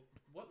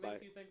 What Bye.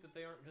 makes you think that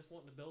they aren't just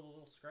wanting to build a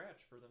little scratch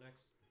for the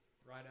next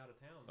ride out of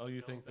town? Oh,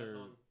 you know, think betting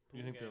they're on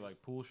you pool think they're games?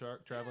 like pool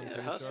shark traveling Yeah,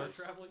 pool hustle. sharks?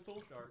 Traveling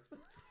pool sharks.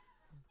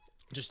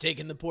 Just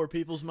taking the poor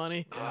people's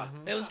money. Ah.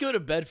 Hey, let's go to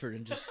Bedford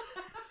and just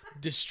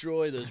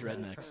destroy those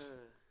rednecks.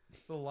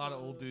 It's a lot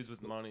of old dudes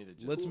with money that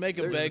just Let's make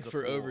them There's beg the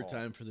for pool hall.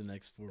 overtime for the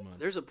next 4 months.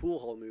 There's a pool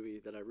hall movie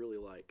that I really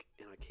like,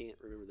 and I can't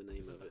remember the name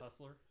Is it of the it.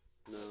 Hustler?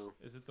 No,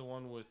 Is it the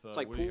one with It's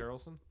like Woody pool-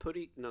 Harrelson?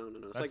 No.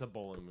 It's That's like a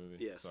bowling movie.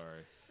 yes.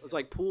 Sorry. it's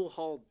like Pool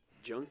Hall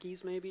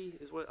Junkies, maybe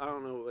is what I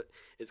don't know what.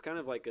 It's kind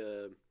of like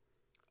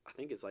I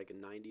think it's like a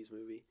 '90s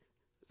movie.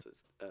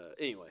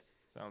 Anyway.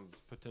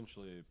 Sounds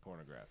potentially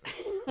pornographic.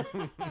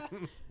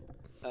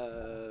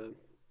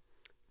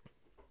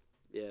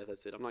 Yeah,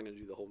 that's it. I'm not gonna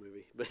do the whole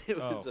movie, but it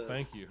was. Oh,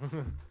 thank you.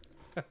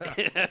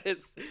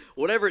 It's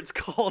whatever it's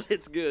called.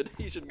 It's good.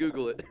 You should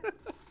Google it.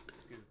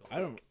 I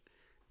don't.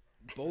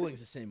 Bowling's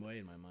the same way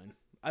in my mind.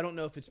 I don't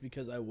know if it's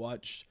because I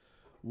watched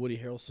Woody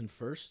Harrelson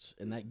first,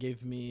 and that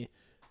gave me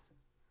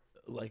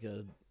like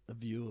a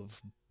view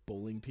of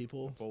bowling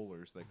people,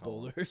 Bowlers, they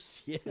call them.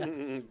 bowlers.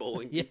 Yeah,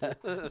 Bowling. yeah.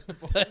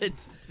 But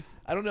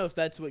I don't know if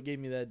that's what gave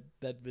me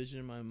that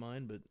vision in my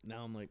mind. But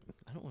now I'm like,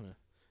 I don't want to.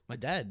 My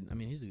dad.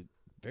 He's a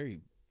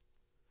very.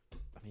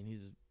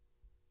 He's a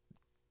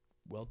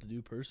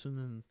well-to-do person,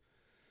 and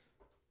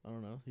I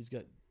don't know. He's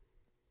got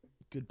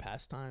good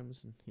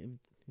pastimes, and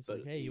he's But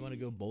like, "Hey, you want to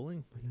go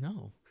bowling?" Like,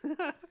 no,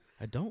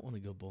 I don't want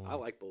to go bowling. I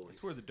like bowling.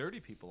 That's where the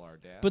dirty people are,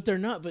 Dad. But they're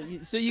not. But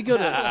so you go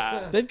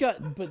to. They've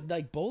got. But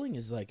like bowling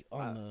is like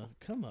on the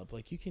come up.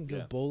 Like you can go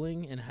Yeah.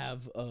 bowling and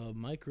have a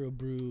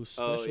microbrew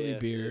specialty yeah,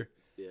 beer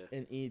Yeah.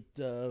 and eat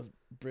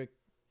brick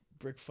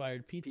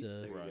fired pizza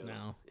There you go.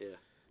 now. Yeah.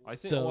 I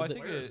think. So well, I the-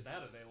 think Where is it,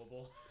 that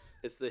available?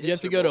 It's the. You have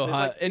to hipster go to bowl- it's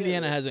Ohio. like- yeah,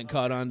 Indiana the- hasn't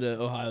caught on to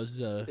Ohio's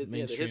the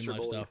mainstream hipster bowling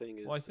lifestyle. thing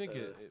is. well, I think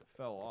it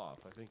fell off.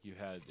 I think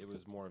it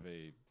was more of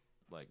a,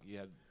 like, you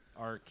had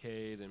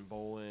arcade and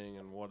bowling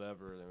and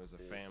whatever. There was a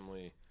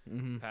family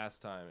Mm-hmm.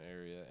 pastime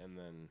area, and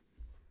then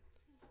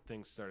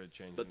things started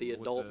changing. But the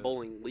with adult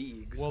bowling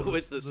leagues well,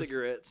 with the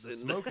cigarettes the and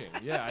smoking.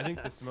 Yeah, I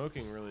think the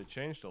smoking really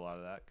changed a lot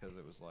of that because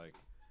it was like,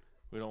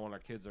 we don't want our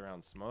kids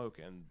around smoke,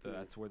 and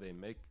that's where they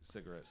make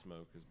cigarette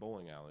smoke is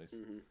bowling alleys.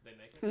 They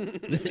make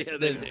it.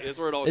 yeah, that's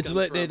where it all It's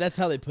comes from. that's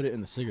how they put it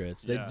in the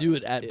cigarettes. They Yeah. do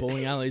it at Yeah.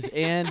 bowling alleys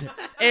and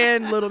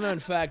little known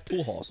fact,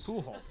 pool halls.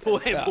 Pool halls.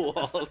 Pool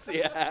halls,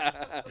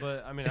 yeah.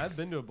 But I mean, I've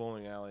been to a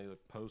bowling alley like,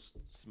 post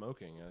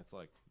smoking, and it's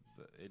like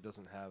it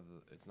doesn't have.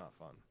 It's not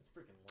fun. It's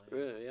freaking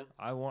lame. Yeah.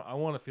 I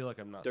want to feel like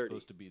I'm not Dirty.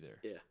 supposed to be there.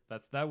 Yeah.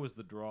 That was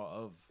the draw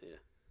of. Yeah.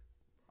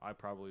 I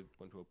probably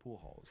went to a pool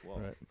hall as well.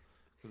 Right.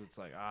 Because it's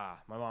like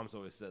my mom's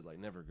always said like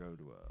never go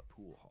to a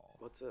pool hall.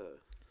 What's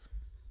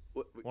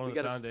One we of the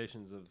gotta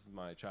foundations of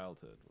my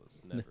childhood was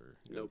never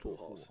No go to pool a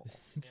halls. hall.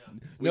 Yeah.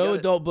 we No gotta-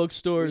 adult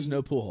bookstores,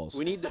 no pool halls.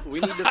 we need to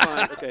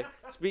find. Okay,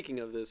 speaking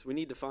of this, we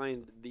need to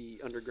find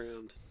the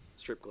underground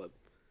strip club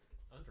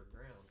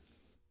Underground.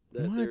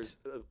 that What? there's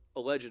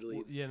allegedly.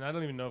 Well, yeah, and I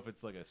don't even know if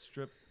it's like a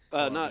strip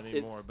Not club it's-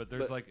 anymore, but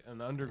there's but- like an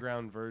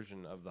underground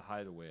version of the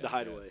Hideaway. The I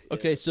Hideaway, guess. yeah.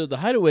 Okay, so the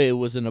Hideaway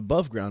was an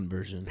above ground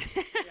version.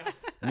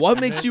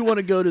 What makes you want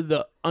to go to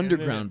the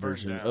underground burned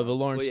version down. of a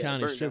Lawrence Well, yeah,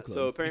 County burned strip down. club?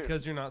 So apparently,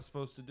 Because you're not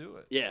supposed to do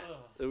it. yeah,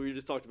 Ugh. we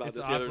just talked about It's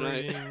this the other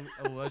operating night.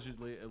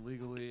 allegedly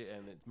illegally,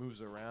 and it moves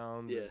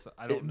around. Yeah. It's-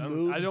 I It don't know. I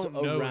moves don't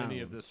know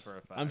any of around. this for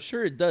a fact. I'm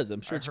sure it does.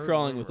 I'm sure I it's heard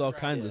crawling with all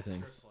rumors. kinds of Yeah,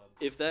 things.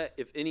 strip club.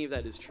 If any of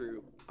that is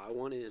true, I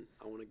want in.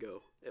 I want to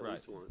go at Right.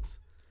 least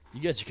once.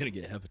 You guys are gonna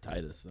get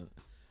hepatitis. Then.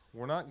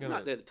 We're not I'm gonna.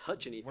 not there to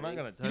touch anything. We're not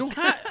gonna touch. You don't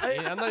have.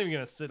 I'm not even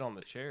gonna sit on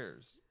the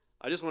chairs.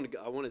 I just want to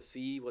go. I want to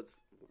see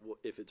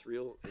if it's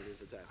real and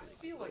if it's happening.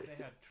 I feel like they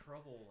had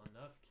trouble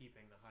enough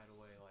keeping the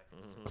Hideaway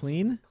like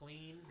Clean.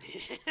 clean.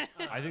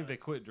 I think they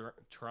quit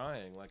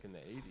trying, like in the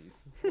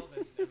 '80s. Well, I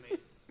mean,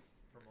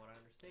 from what I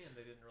understand,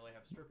 they didn't really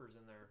have strippers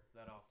in there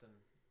that often.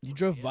 You once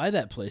drove again. by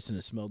that place and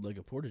it smelled like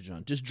a porta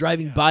john. Just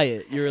driving Yeah. by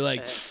it, you're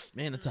like,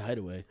 man, that's a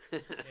Hideaway. Yeah.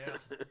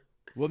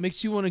 What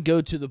makes you want to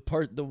go to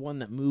the one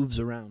that moves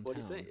around What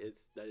do you town? say?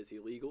 That is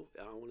illegal.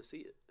 I don't want to see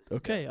it.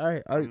 Okay, all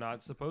right. I'm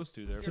not supposed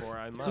to, therefore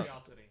I must.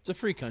 Curiosity. It's a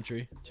free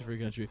country. It's a free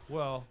country.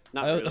 Well,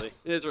 Not I- really.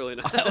 It is really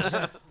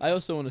not. I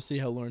also want to see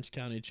how Lawrence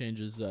County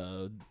changes,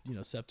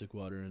 septic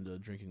water into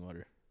drinking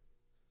water.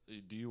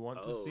 do you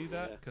want to Oh, see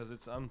that? yeah. Because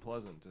it's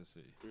unpleasant to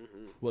see.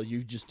 Mhm. Well,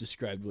 you just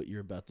described what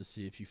you're about to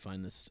see if you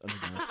find this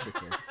underground strip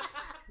club.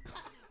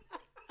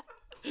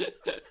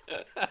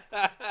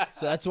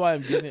 So that's why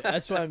I'm giving.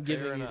 That's why I'm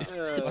giving you. enough.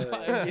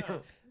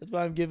 That's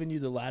why I'm giving you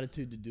the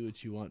latitude to do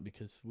what you want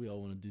because we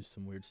all want to do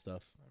some weird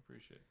stuff. I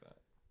appreciate that.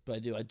 But I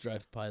do. I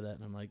drive by that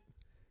and I'm like,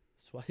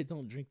 that's why I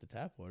don't drink the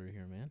tap water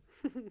here, man.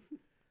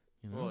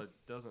 You know? Well, it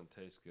doesn't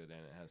taste good and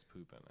it has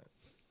poop in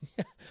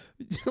it.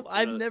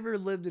 I've never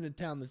lived in a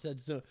town that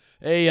said so.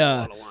 Hey, A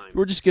lot of lime.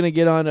 we're just gonna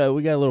get on.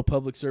 We got a little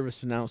public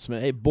service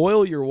announcement. Hey,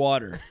 boil your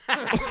water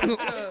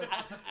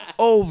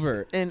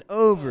over and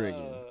over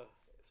again.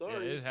 Yeah,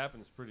 Sorry. it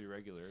happens pretty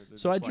regular. They're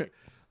So I just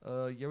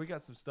yeah, we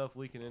got some stuff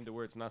leaking into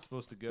where it's not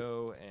supposed to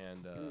go,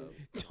 and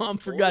Tom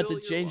forgot Boil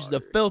to your change the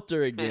water.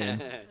 filter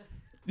again.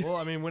 well,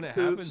 I mean, when it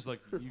happens, like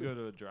you go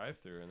to a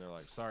drive-through and they're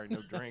like, "Sorry,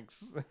 no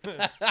drinks."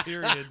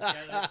 Period.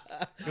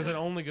 Because it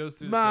only goes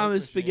through. Mom, the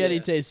this Coke machine. spaghetti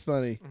Yeah. tastes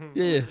funny. I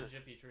Yeah. went to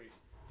Jiffy Treat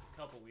a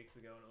couple weeks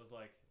ago, and it was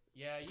like,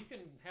 yeah, you can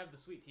have the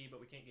sweet tea, but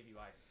we can't give you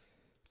ice.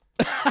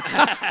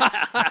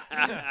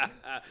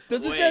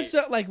 Doesn't that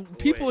sound like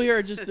people here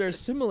are just they're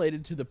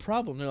assimilated to the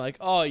problem? They're like,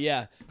 oh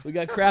yeah, we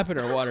got crap in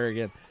our water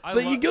again.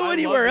 But you go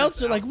anywhere else,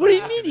 they're like, what do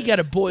you mean you got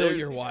to boil There's-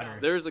 your water?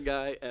 There's a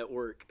guy at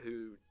work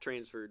who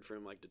transferred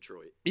from like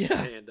Detroit.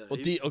 Yeah. And, Well,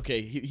 he's- okay,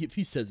 if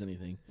he says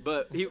anything,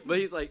 but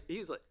he's like,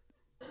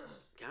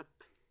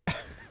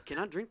 can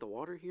I drink the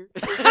water here?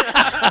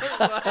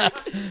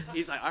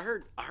 He's like, I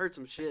heard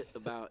some shit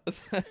about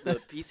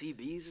the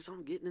PCBs or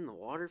something getting in the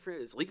water for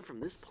it. It's leaking from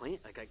this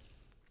plant. Like,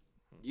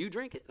 you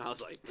drink it? And I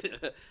was like,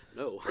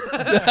 no.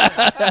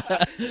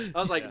 I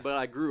was like, but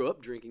I grew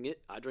up drinking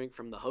it. I drank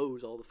from the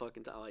hose all the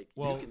fucking time. Like,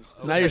 Well, you can,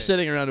 so now you're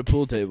sitting around a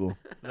pool table.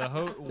 The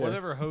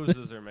whatever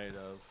hoses are made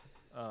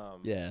of,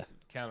 Yeah.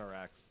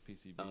 counteracts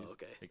PCBs. Oh,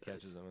 okay. It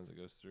catches them as it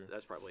goes through.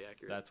 that's probably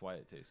accurate. That's why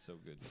it tastes so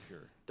good and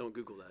pure. Don't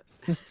Google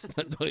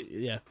that.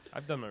 Yeah,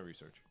 I've done my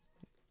research.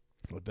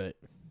 I bet.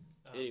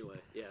 Anyway,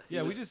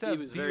 yeah. We just have he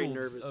was very fields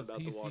nervous of about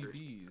the water.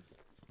 PCBs.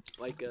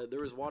 Like there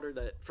was water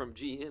that from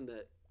GM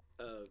that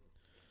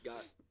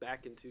got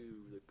back into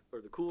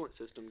the coolant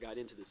system got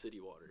into the city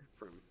water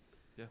from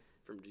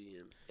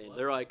GM, and What?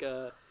 they're like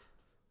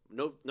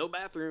no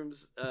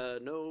bathrooms,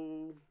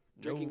 no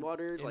drinking No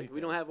water. Like we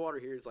anything. don't have water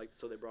here. It's like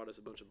so they brought us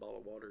a bunch of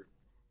bottled water.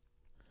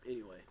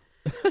 Anyway,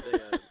 they,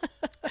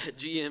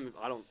 GM,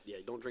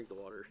 don't drink the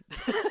water.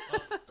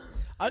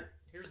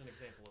 Here's an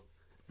example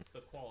of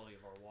the quality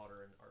of our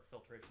water and our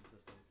filtration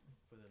system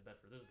within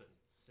Bedford. This has been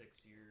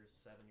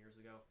 7 years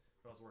ago.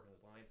 When I was working at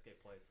the landscape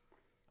place,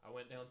 I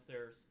went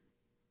downstairs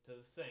to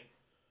the sink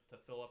to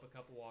fill up a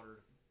cup of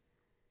water,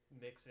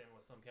 mix in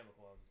with some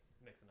chemical I was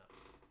mixing up.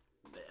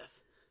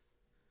 Meth.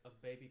 A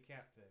baby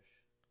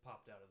catfish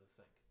popped out of the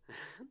sink.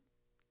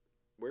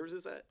 Where was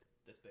this at?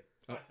 This big.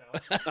 Spice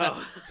Valley.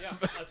 Oh, Yeah,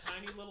 a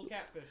tiny little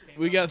catfish came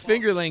We out got of the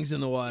faucet. fingerlings in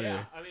the water.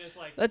 Yeah, I mean, it's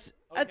like, That's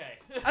okay.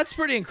 that's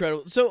pretty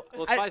incredible. So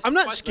Well, I'm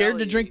not Spice scared to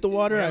Valley drink the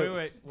water.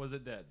 Wait. Was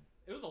it dead?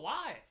 It was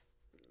alive.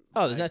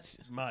 Oh, then that's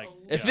My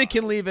if it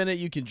can leave in it,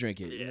 you can drink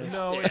it. you yeah.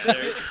 know? No,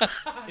 Yeah,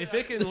 if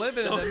it can live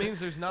in it, that means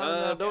there's not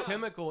enough don't-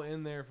 chemical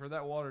in there for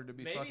that water to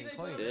be Maybe fucking they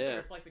clean. put them in Yeah. there.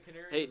 It's like the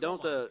canary. Hey, in the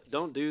coal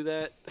don't do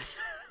that.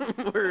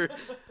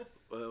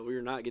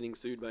 We're not getting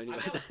sued by mine.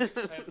 anybody.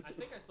 I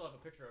think I still have a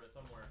picture of it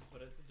somewhere,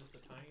 but it's just a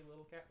tiny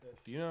little catfish.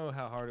 Do you know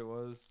how hard it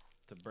was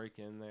to break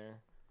in there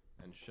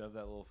and shove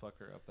that little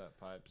fucker up that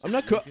pipe? I'm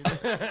not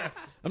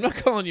I'm not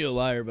calling you a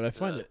liar, but I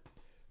find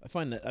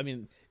that. I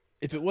mean,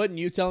 if it wasn't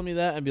you telling me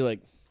that, I'd be like,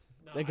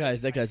 No, That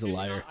guy's a kid you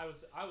liar. not,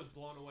 I was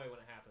blown away when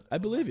it happened. I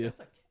was believe like, you. That's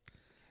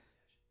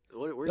a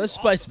Where that's does-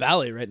 Spice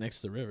Valley right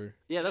next to the river.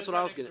 yeah, that's it's what right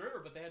I was next to gonna. the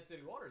river, but they had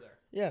city water there.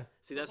 Yeah.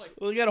 See, So it's that's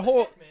like, Well, they got a what the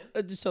hole. heck, man?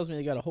 It just tells me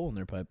they got a hole in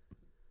their pipe.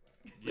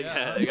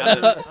 Yeah, they got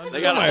a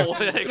Somewhere. hole.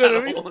 They You know got what I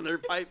a mean? hole in their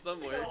pipe They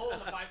somewhere. got a hole in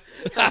the pipe.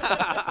 They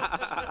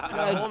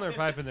got a hole in their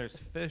pipe and there's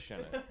fish in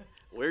it.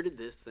 Where did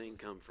this thing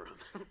come from?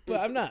 But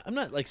I'm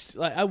not like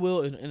I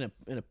will in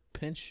a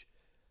pinch,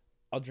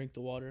 I'll drink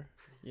the water.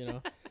 You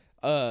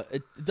know,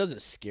 it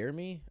doesn't scare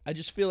me. I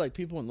just feel like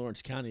people in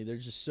Lawrence County, they're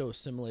just so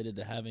assimilated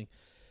to having,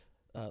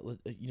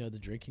 the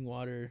drinking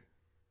water,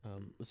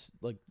 it's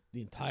like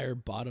the entire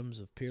bottoms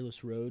of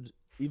Peerless Road,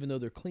 even though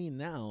they're clean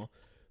now,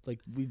 like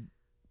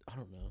I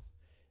don't know.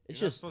 It's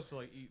You're not just, supposed to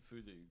like eat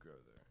food that you grow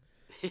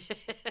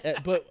there.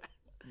 but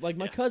like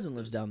my cousin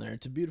lives down there.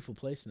 It's a beautiful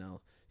place now.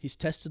 He's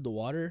tested the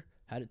water,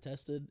 had it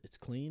tested. It's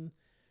clean.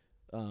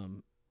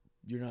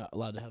 You're not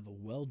allowed to have a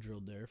well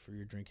drilled there for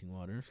your drinking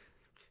water.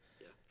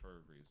 For a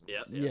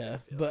reason. Yeah.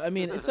 But I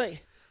mean, it's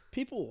like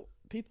people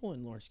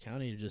in Lawrence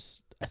County are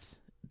just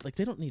like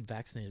they don't need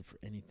vaccinated for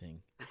anything.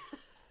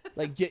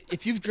 Like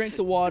if you've drank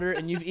the water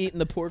and you've eaten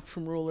the pork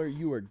from Ruler,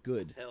 you are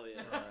good. Hell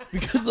yeah.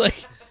 Because like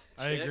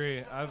I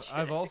agree.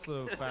 I've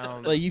also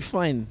found you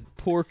find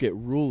pork at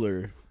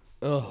Ruler,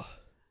 I've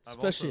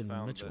especially also in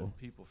found Mitchell. that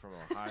people from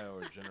Ohio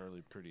are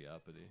generally pretty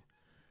uppity.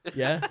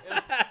 Yeah,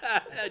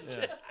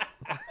 Yeah.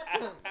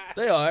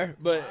 they are.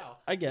 But Wow.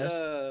 I guess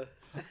Uh,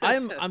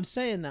 I'm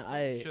saying that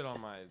Shit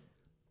on my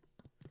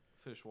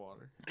fish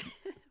water.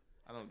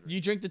 I don't drink.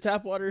 you drink the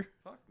tap water.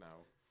 Fuck no.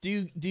 Do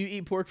you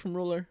eat pork from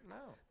Ruler? No.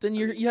 then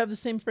you have the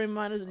same frame of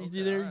mind as you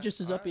do. They're alright, just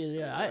as alright. uppy.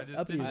 Yeah, I just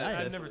uppity as didn't- I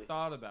I've am. never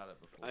thought about it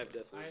before. I have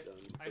definitely done.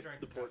 I drank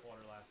the the pork. tap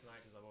water last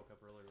night because I woke up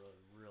really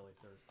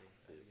thirsty. I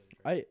had to get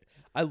a drink.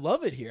 I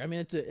love it here. I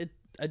mean,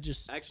 I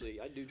just Actually,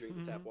 I do drink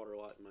the tap water a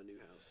lot in my new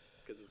house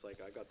because it's like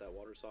I got that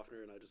water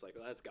softener and I just like,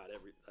 well, that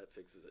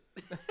fixes it.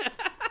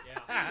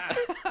 Yeah.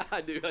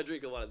 I do. I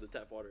drink a lot of the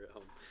tap water at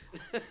home.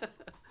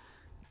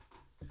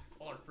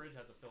 Well, our fridge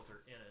has a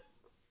filter in it,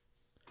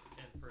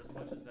 and for as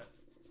much as that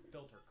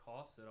filter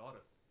costs, it ought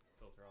to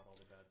filter out all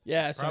the bad stuff.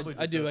 yeah. So Probably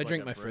I just do. has I like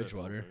drink a my Brita fridge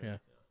water. filter.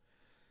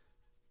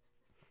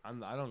 Yeah. I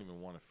don't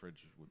even want a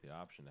fridge with the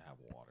option to have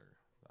water.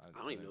 I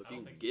don't even know if I you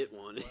don't can think get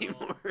one well,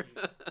 anymore.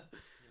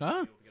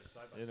 Huh?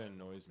 It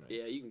annoys me.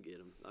 Yeah, you can get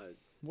them.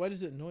 Why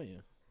does it annoy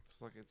you?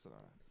 It's like it's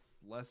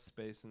less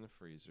space in the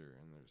freezer,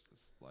 and there's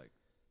this like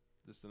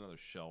just another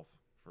shelf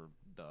for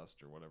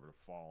dust or whatever to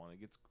fall, and it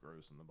gets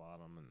gross in the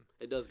bottom. And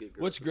It does get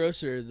gross. What's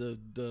grosser,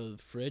 the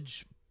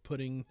fridge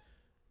putting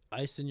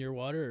ice in your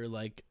water, or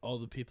like all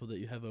the people that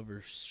you have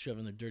over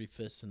shoving their dirty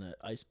fists in an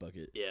ice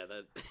bucket? Yeah,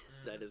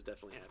 that has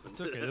definitely happened.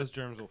 it's okay; those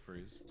germs will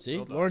freeze. See,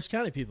 They'll die. Lawrence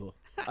County people.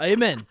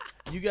 Amen.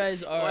 You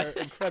guys are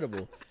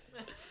incredible.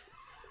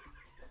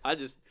 I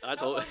How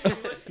told. long have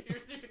you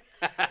lived here?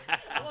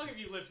 How long have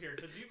you lived here?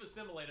 Because you've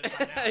assimilated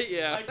by now.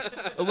 Yeah.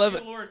 Like,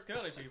 11 you Lawrence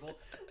County people.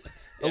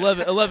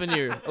 11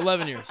 years.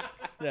 11 years.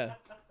 Yeah.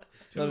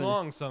 Too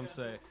long, some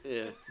say.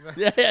 Yeah.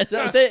 Yeah. Is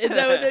that what they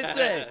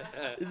say?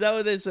 Is that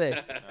what they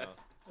say?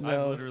 No.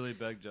 No. I've literally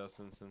begged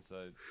Justin since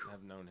I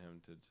have known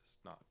him to just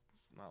not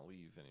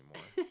leave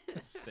anymore.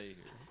 Just stay here.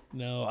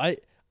 No, I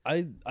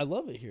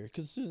love it here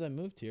because as soon as I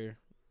moved here,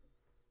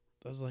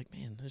 I was like,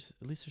 man,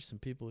 at least there's some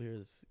people here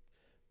that's,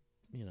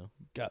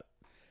 got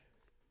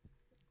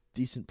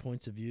decent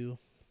points of view,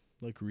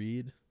 like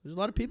Reed. There's a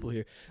lot of people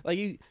here. Like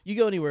you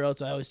go anywhere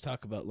else, I always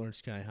talk about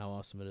Lawrence County, how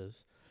awesome it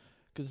is,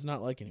 because it's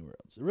not like anywhere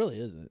else. It really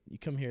isn't. You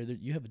come here,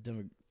 you have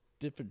different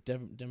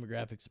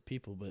demographics of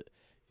people, but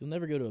you'll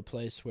never go to a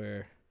place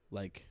where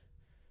like,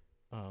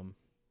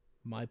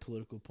 my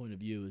political point of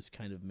view is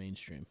kind of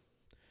mainstream.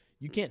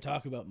 You can't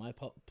talk about my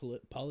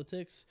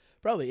politics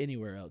probably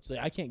anywhere else. Like,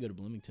 I can't go to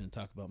Bloomington and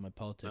talk about my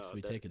politics and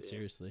be taken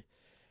seriously.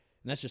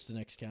 And that's just the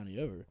next county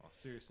over. Well,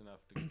 serious enough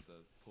to get the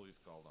police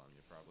called on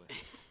you, probably.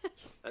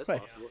 That's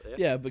Right. possible. Yeah.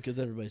 Yeah, because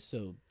everybody's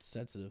so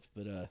sensitive.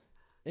 But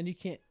and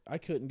I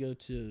couldn't go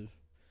to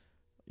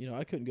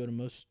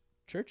most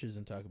churches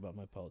and talk about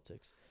my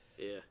politics.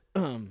 Yeah.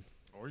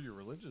 Or your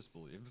religious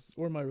beliefs.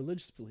 Or my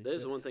religious beliefs.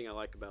 There's yeah. one thing I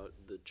like about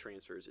the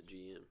transfers at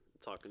GM.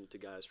 Talking to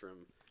guys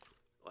from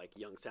like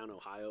Youngstown,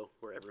 Ohio,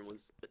 where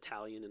everyone's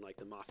Italian and like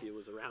the mafia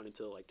was around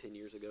until like 10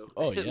 years ago.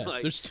 Oh And, yeah,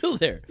 like, they're still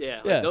there.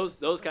 yeah, Yeah. like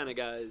those kind of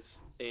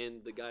guys,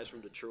 and the guys from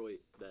Detroit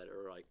that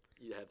are like,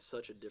 you have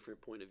such a different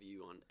point of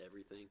view on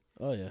everything.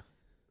 Oh yeah.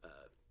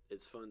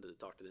 It's fun to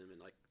talk to them and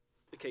like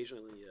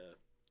occasionally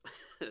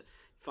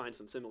find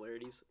some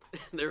similarities.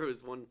 There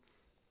was one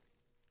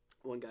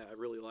guy I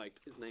really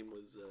liked. His name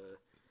was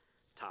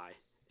Ty,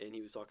 and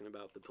he was talking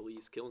about the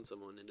police killing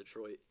someone in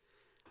Detroit,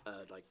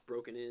 like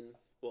broken in.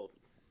 Well,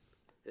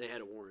 they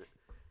had a warrant,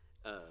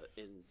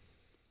 and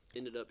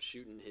ended up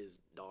shooting his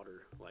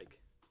daughter, like,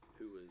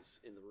 who was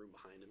in the room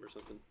behind him or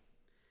something.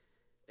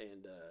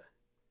 And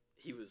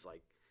he was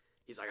like,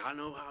 he's like, I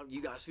know how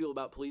you guys feel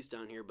about police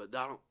down here, but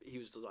he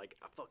was just like,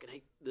 I fucking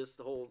hate this,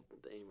 the whole,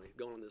 anyway,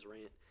 going on this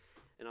rant.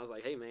 And I was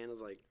like, hey man, I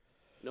was like,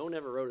 no one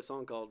ever wrote a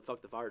song called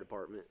 "Fuck the Fire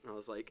Department." And I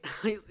was like,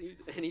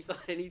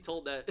 and he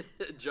told that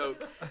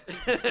joke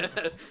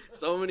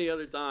so many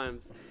other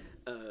times,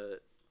 and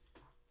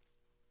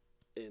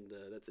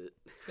that's it.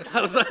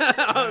 I'm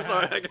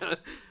sorry.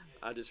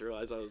 I just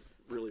realized I was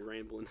really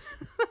rambling.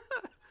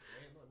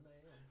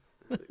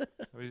 But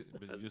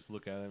you just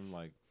look at him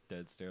like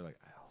dead stare, like,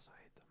 I also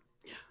hate them.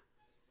 Yeah,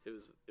 it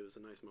was a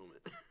nice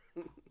moment.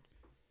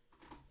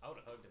 I would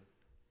have hugged him.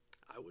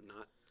 I would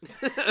not.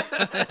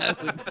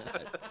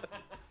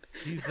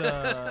 He's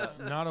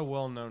not a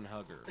well-known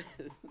hugger.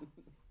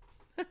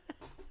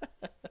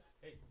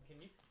 Hey,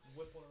 can you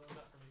whip one of those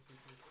out for me, please?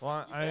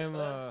 Well, I am.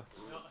 No.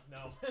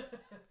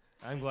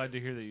 I'm glad to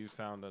hear that you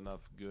found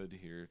enough good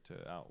here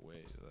to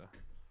outweigh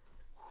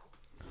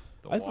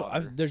the I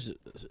water. thought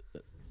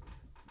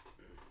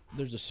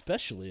there's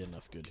especially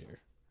enough good here.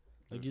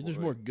 Like, there's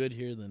what? more good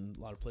here than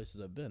a lot of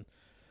places I've been.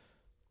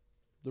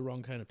 The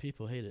wrong kind of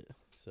people hate it,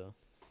 so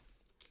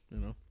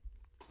Well,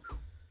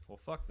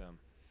 fuck them.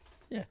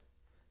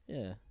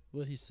 Yeah,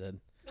 what he said.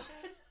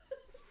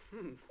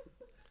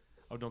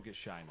 Oh, don't get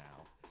shy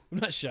now. I'm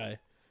not shy.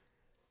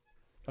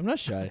 I'm not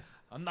shy.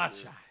 I'm not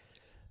shy.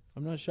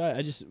 I'm not shy.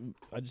 I'm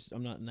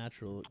not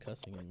natural at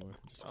cussing anymore.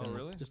 Just Oh,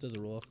 really? Just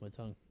doesn't roll off my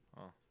tongue.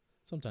 Oh.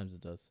 Sometimes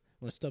it does.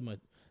 When I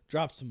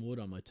dropped some wood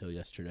on my toe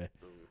yesterday,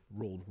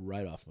 rolled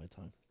right off my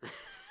tongue.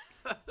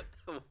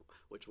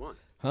 Which one?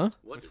 Huh?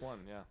 What? Which one?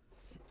 Yeah.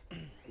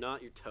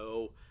 Not your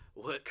toe.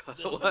 What?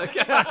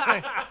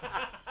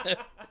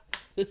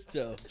 This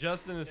toe.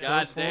 Justin is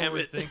God so damn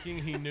forward it. thinking.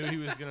 He knew he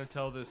was going to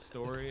tell this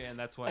story, and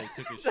that's why he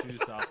took his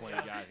shoes off when he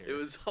got here. It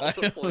was all a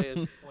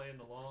plan. Playing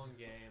the long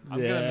game. I'm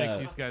going to Yeah.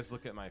 make these guys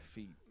look at my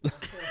feet.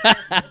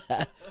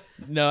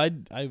 No, I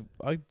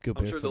go barefoot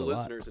I'm sure the a lot.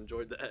 listeners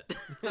enjoyed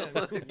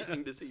that.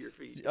 Getting to see your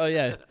feet. Oh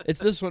yeah, it's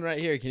this one right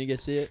here. Can you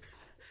guys see it?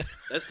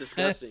 That's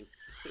disgusting.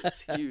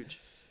 It's huge.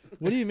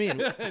 What do you mean?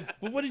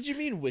 Well, what did you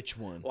mean? Which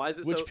one? Why is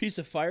it Which so? piece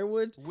of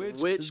firewood? Which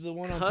is the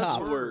one on cuss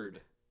top?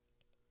 word?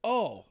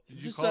 Oh, Did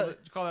you just call, did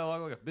you call that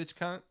log like a bitch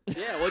cunt?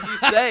 Yeah, what'd you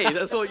say?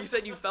 That's what you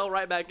said. You fell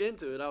right back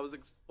into it. I was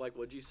like,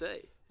 what'd you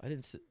say? I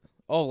didn't see.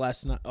 Oh,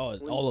 last night. Oh,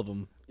 all of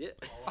them. Yeah.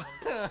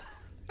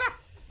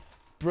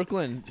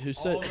 Brooklyn, who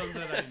said All of them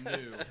that I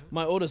knew.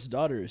 my oldest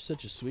daughter is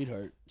such a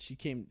sweetheart. She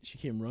came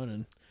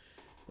running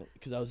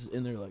because I was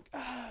in there like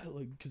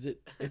because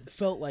it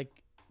felt like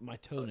my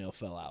toenail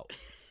fell out,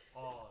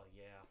 Oh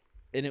yeah.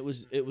 and it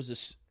was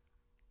the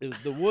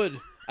wood.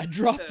 I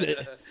dropped it,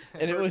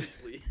 and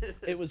Perfectly.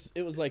 it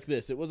was like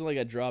this. It wasn't like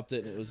I dropped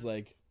it, and it was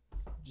like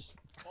just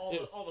All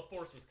the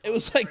force was. it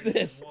was like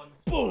concentrated this. in one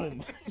spot.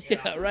 Boom.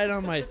 Yeah, right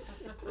on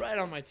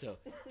my toe.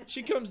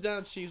 She comes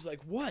down. She's like,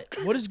 "What?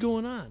 What is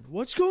going on?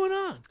 What's going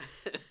on?"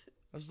 I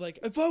was like,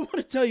 "If I want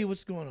to tell you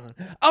what's going on,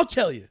 I'll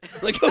tell you."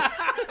 Like,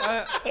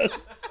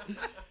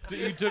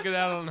 You took it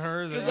out on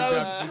her. Then 'Cause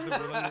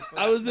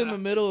I was in the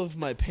middle of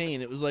my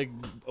pain. It was like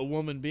a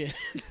woman being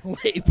in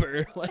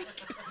labor.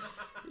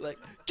 Like,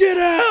 get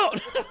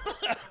out!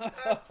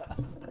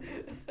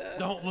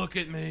 Don't look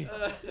at me.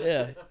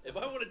 Yeah. If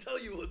I want to tell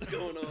you what's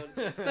going on.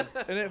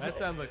 And That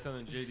sounds like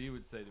something JD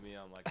would say to me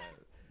on like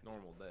a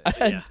normal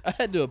day. I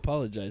had to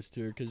apologize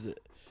to her because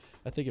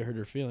I think it hurt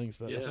her feelings.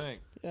 But You Yeah.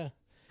 think? yeah.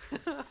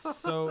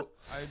 So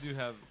I do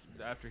have,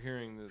 after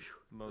hearing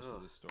most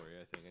of this story,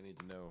 I think I need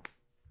to know,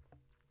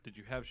 did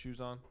you have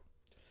shoes on?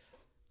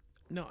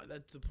 No,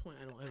 that's the point.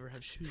 I don't ever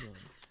have shoes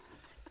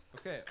on.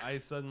 Okay, I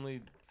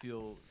suddenly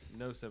feel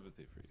no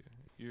sympathy for you.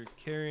 You're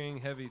carrying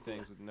heavy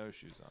things with no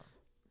shoes on.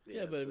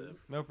 Yeah, but- it's,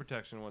 No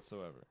protection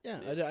whatsoever. Yeah,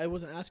 I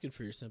wasn't asking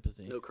for your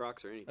sympathy. no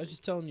Crocs or I anything. was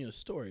just telling you a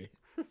story.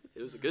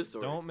 It was a good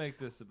story. Don't make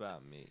this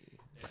about me.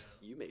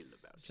 You made it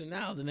about So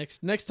now the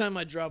next time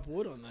I drop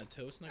wood on that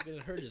toe, it's not gonna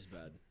hurt as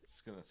bad.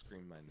 It's going to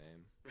scream my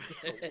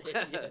name.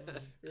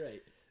 you.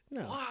 Right.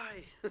 No,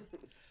 Why?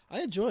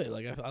 I enjoy it.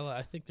 Like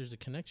I think there's a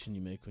connection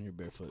you make when you're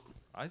barefoot.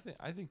 I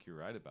think you're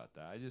right about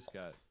that. I just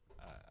got,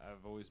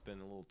 I've always been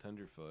a little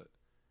tenderfoot.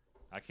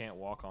 I can't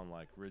walk on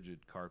like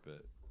rigid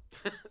carpet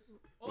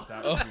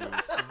without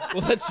shoes.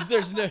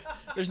 Well,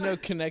 there's no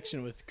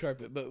connection with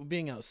carpet, but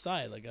being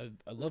outside, like I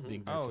love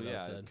being Oh barefoot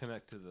yeah, outside.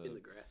 connect to In the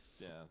grass.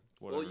 yeah,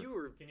 whatever. Well, you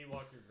were Can you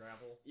walk through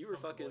gravel?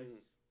 fucking. comfortably?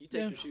 You take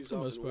Yeah, your shoes for the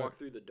off most and part. walk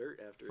through the dirt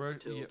after For-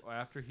 it's tilled. yeah,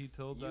 after he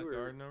tilled You that were-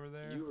 garden over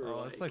there. you were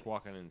Oh, it's like- like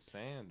walking in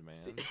sand, man.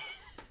 See-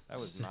 That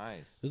was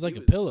nice. It was like He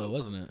a was pillow, so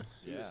wasn't it?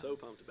 He was Yeah. so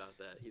pumped about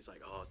that. He's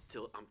like, "Oh,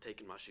 I'm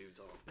taking my shoes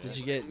off." Did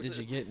you man."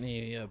 get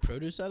any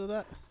produce out of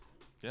that?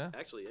 Yeah.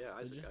 Actually, yeah,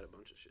 Isaac you? got a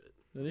bunch of shit.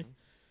 Did he?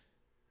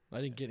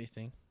 I didn't get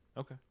anything.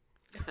 Okay.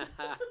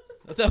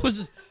 But that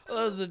was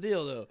the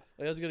deal though.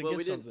 Like I was gonna Well,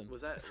 we get didn't. something.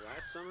 Was that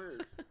last summer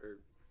or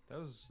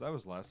That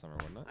was last summer,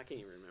 wasn't I it? can't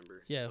even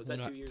remember. Yeah, was when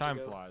that I- 2 years Time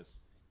ago? flies.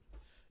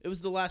 It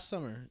was the last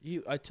summer.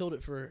 I tilled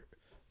it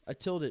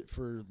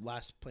for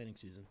last planting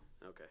season.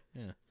 Okay.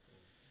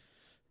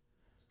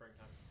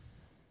 Springtime.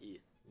 Yeah.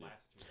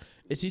 Last year.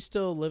 Is he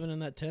still living in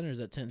that tent, or is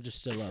that tent just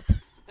still up?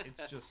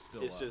 It's just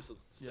still. It's up. just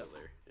still Yep.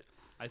 there. Yeah.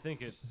 I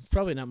think it's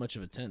Probably not much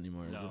of a tent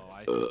anymore. Is no.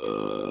 it?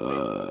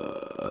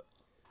 A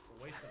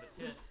waste of a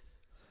tent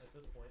at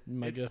this point. You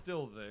might It's go.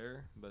 still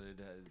there, but it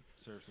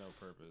serves no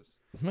purpose.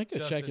 Might go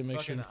check Justin, and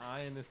make sure. fucking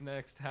eye in this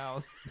next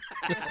house.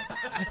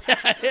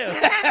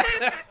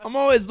 I'm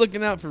always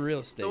looking out for real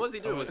estate. So what's he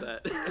doing with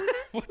that?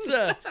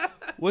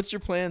 What's your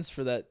plans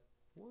for that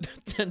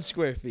 10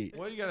 square feet?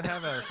 What you gotta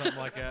have out of something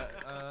like that?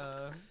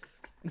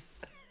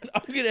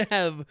 I'm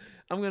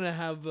gonna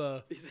have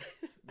the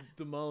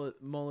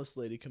mollusk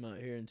lady come out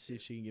here and see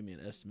if she can give me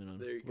an estimate on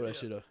There you what go. I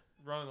should have.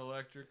 Run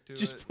electric to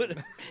Just it.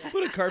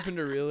 put a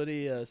Carpenter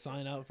Realty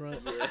sign out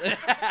front.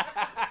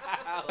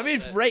 I I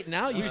mean, right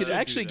now you We could should do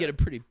actually get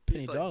that. a pretty penny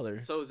He's like,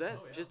 dollar. So is that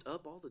Oh, yeah. just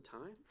up all the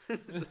time?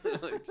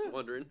 Just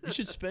wondering. You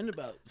should spend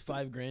about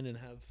 $5,000 and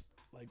have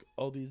like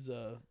all this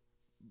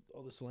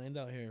land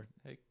out here.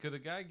 Hey, could a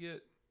guy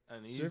get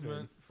an Surveyed.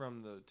 easement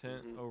from the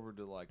tent Mhm. over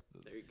to like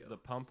There you go. the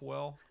pump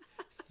well?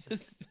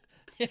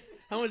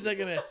 How much is that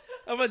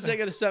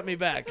gonna set me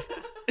back?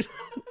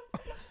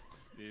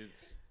 Dude,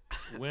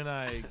 when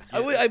I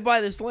I buy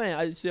this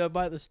land. I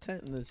buy this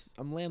tent and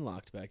I'm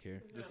landlocked back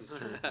here. this is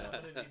true. I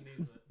but didn't need an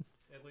easement,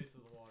 at least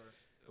with the water.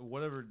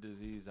 whatever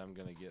disease I'm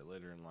gonna get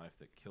later in life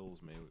that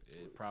kills me,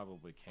 it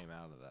probably came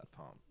out of that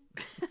pump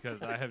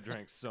because I have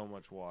drank so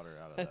much water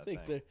out of I that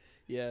think thing.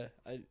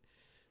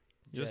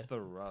 Just yeah.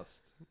 the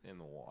rust in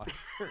the water.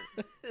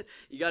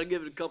 You got to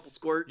give it a couple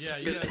squirts. Yeah,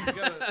 you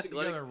gotta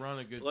Let it- run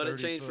a good. Let it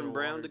 30 change foot from of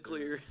brown water to through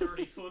it. clear.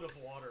 30 foot of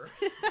water.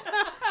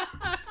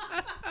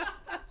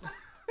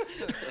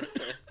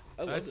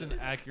 I love That's it. an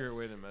accurate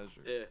way to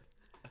measure. Yeah.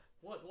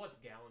 What's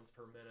gallons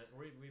per minute?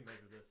 We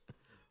measure this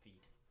in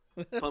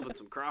feet. Pumping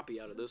some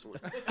crappie out of this one.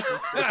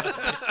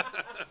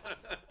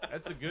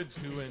 That's a good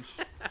 2-inch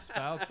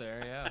spout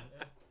there, yeah.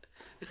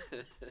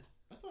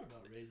 I thought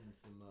about raising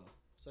some.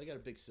 So I got a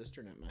big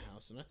cistern at my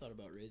house, and I thought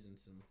about raising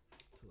some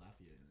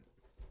tilapia in it.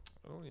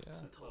 Oh yeah.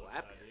 That's not a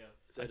bad idea.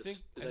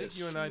 I think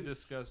you and I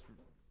discussed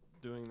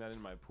doing that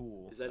in my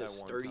pool. Is that a at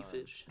one sturdy time.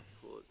 fish?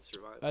 Will it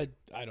survive?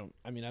 I don't.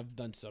 I mean, I've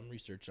done some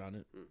research on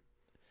it.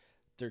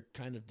 They're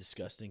kind of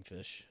disgusting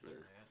fish, They're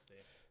nasty.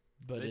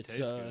 but They it's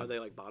taste good. Are they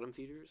like bottom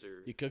feeders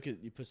or? you cook it,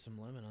 you put some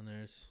lemon on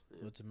there.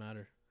 What's the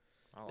matter?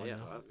 I like Yeah,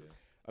 tilapia.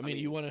 I mean,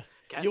 you want to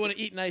catfish-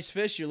 eat nice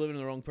fish. You're living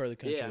in the wrong part of the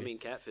country. Yeah, I mean,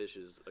 catfish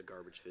is a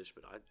garbage fish,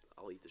 but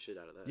I'll eat the shit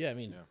out of that. yeah, I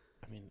mean,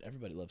 Yeah.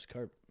 everybody loves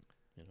carp.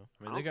 You know.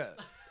 I mean, they got.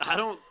 I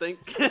don't think.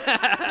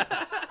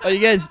 Oh, you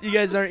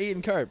guys aren't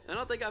eating carp? I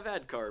don't think I've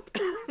had carp.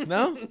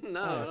 No?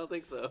 No, Oh. I don't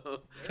think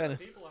so. It's There kind are of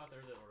people out there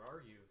that would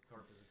argue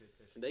carp is a good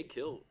fish. to They eat.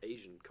 kill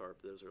Asian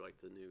carp. Those are like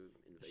the new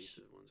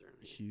invasive ones around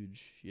here.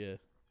 huge. Yeah.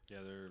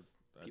 Yeah, they're.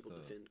 at People the-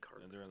 defend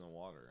carp. and they're in the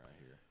water, I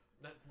hear.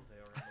 They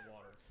are in the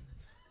water.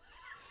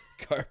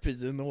 Carp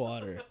is in the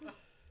water.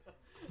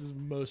 This is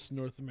most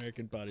North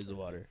American bodies of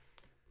water.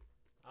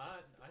 I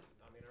mean, I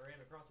ran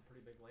across a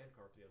pretty big land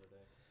carp the other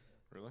day.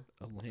 Really?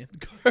 A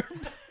land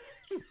carp.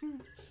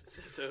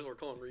 So we're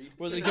calling Reed.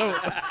 Was he going?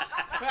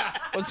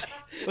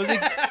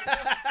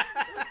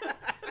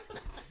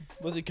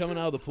 Was he coming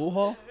out of the pool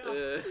hall?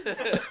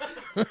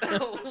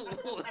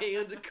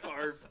 Land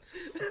carp.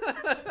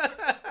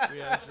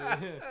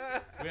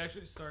 We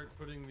actually start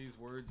putting these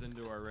words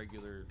into our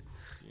regular,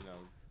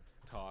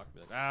 talk.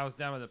 Like, I was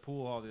down at the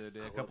pool hall the other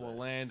day. A couple of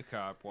land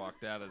carp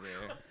walked out of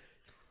there.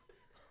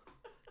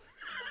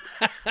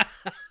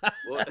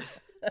 What? Is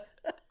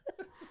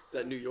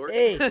that New York?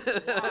 Hey,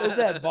 what's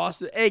that,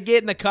 Boston? Hey,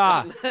 get in the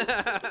car.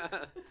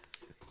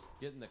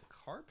 Getting the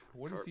carp?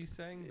 What is Carp. he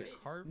saying? The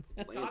carp?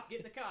 Cop, get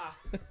in the car.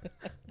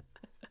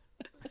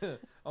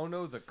 Oh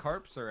no, the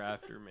carps are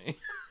after me.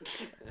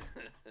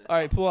 All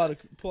right, pull out a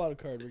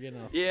card. We're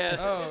getting off. Yeah.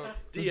 Oh,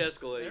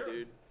 De-escalate,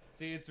 dude.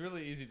 see, it's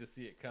really easy to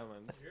see it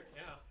coming.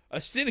 Yeah.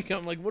 I've seen it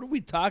come. Like, what are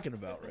we talking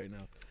about right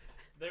now?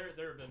 There have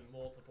been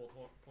multiple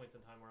points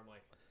in time where I'm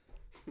like,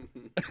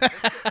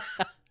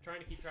 trying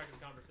to keep track of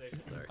the conversation.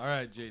 Sorry. All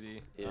right,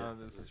 JD. Yeah.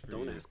 This is for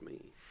Don't you. ask me.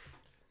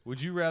 Would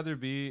you rather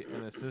be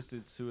an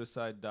assisted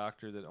suicide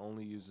doctor that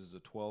only uses a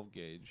 12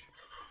 gauge,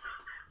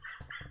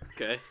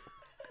 Okay.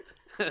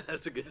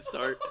 That's a good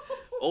start.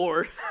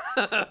 Or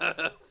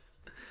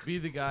be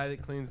the guy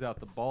that cleans out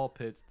the ball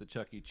pits at the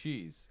Chuck E.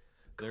 Cheese?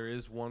 There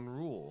is one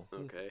rule.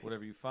 okay.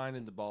 Whatever you find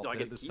in the ball Do I pit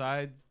get to keep?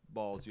 besides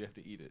balls, you have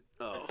to eat it.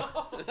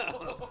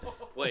 Oh.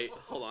 Wait,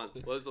 hold on.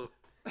 What's the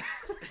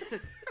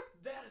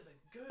That is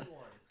a good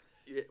one.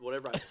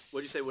 what'd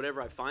you say?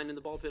 Whatever I find in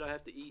the ball pit, I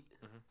have to eat.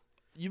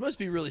 You must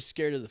be really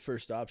scared of the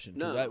first option. 'Cause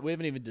No. we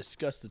haven't even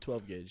discussed the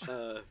 12 gauge.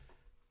 No.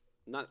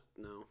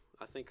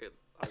 I think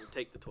I would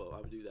take the 12. I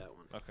would do that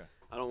one. Okay.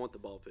 I don't want the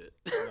ball pit.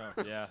 No,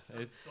 yeah,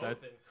 Both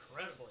that's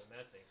incredibly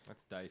messy.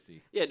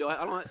 dicey. Yeah. Do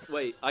I don't.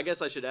 Wait. I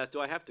guess I should ask. Do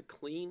I have to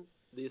clean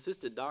the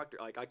assisted doctor?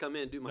 Like I come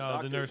in and do my No,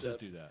 doctor the nurses stuff.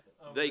 do that.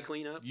 They Okay.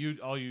 clean up. You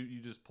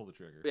just pull the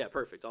trigger. Yeah.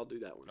 Perfect. I'll do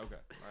that one. Okay.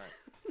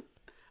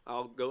 All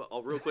right.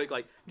 I'll real quick.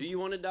 Like, do you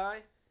want to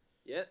die?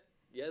 Yeah.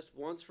 Yes.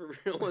 Once for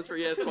once for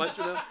yes. Twice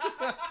for no.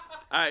 All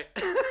right.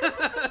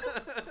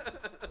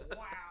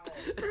 Wow.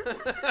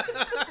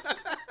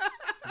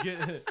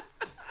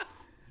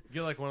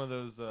 Get like one of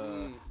those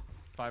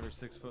 5 or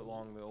 6 foot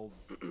long, the old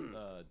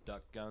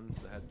duck guns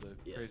that had the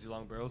Yes. crazy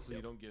long barrels, so you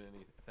Yep. don't get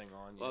anything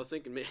on you. Well, I was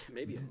thinking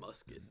maybe a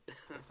musket.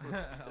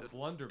 A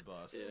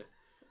blunderbuss. Yeah.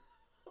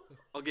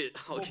 I'll get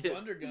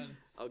gun.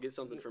 I'll get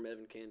something from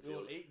Evan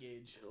Canfield. 8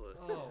 gauge.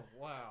 Oh,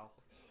 wow.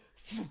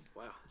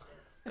 Wow.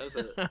 That was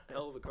a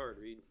hell of a card,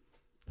 Reed.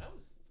 That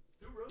was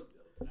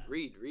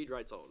Reed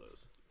writes all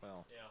those.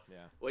 Well, Yeah.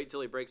 yeah. Wait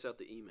till he breaks out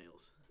the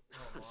emails.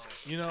 Oh,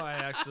 my. I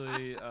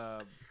actually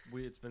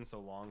it's been so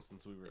long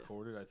since we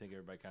recorded. I think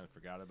everybody kind of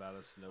forgot about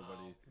us.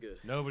 Good.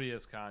 Nobody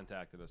has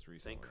contacted us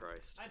recently. Thank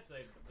Christ. I'd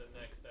say the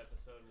next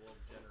episode will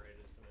have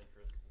generated some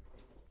interest.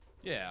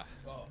 Yeah.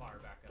 Fire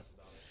back up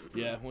about it.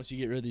 Yeah, once you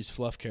get rid of these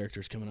fluff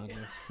characters coming on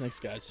there. Thanks,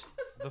 guys.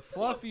 The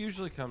fluff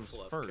usually comes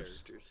Fluff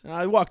first. characters.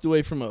 I walked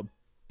away from a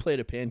plate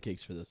of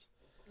pancakes for this.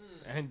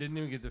 And didn't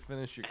even get to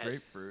finish your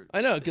grapefruit.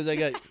 I know, because I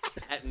got...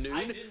 At I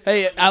noon? didn't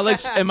Hey, know-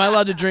 Alex, am I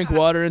allowed to drink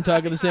water and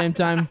talk at the same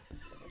time?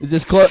 Is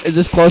this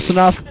close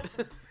enough?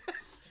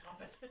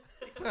 Stop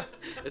it.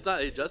 It's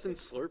not. Hey, Justin's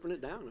slurping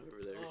it down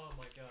over there. Oh,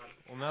 my God.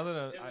 Well, now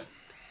that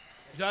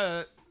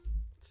I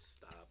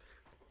Stop.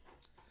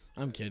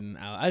 I'm kidding,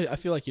 Al. I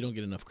feel like you don't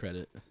get enough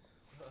credit.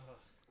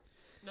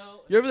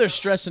 No. You're over there no.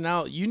 stressing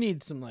out. You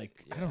need some,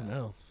 like, I don't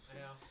know.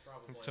 Yeah,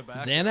 probably.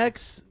 tobacco.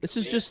 Xanax? This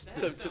is just... That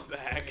Some sounds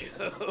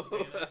tobacco.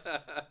 great.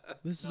 Xanax.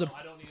 This is No, a...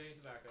 I don't need any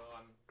tobacco.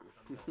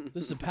 I'm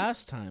This is a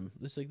pastime.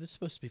 This is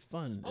supposed to be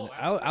fun. Oh, And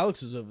absolutely.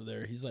 Alex is over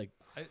there. He's like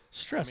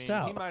stressed He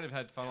out. might have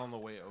had fun on the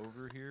way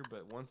over here,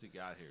 but once he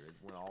got here, it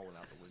went out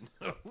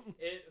the window.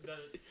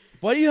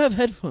 Why do you have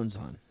headphones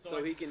on?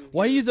 So he can.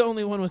 Why are you the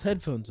only one with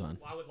headphones on?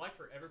 Well, I would like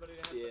for everybody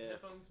to have Yeah.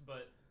 headphones,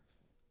 but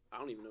I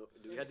don't even know.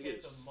 Do we in have to get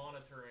case his? of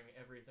monitoring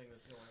everything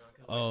that's going on,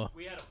 because Oh.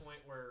 we had a point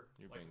where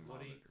You're like being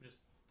Woody monitored. just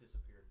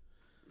disappeared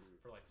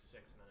for like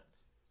 6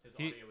 minutes. His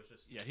He- audio was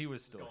just He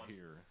was still gone.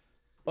 here.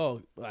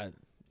 Oh, Yeah.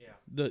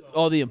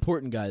 the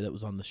important guy that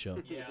was on the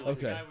show. Yeah. Like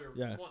Okay, The guy we were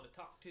yeah. wanting to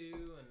talk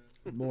to,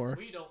 and More.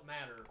 we don't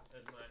matter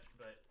as much,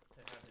 but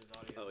to have his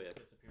audio Oh, yeah. just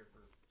disappear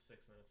for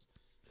 6 minutes,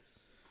 it's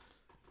just.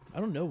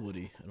 I don't know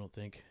Woody. I don't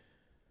think.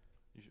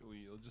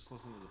 You'll just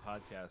listen to the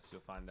podcast.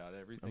 You'll find out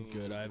everything. I'm you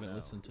good. need I to haven't know.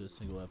 listened to a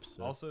single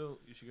episode. Also,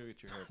 you should go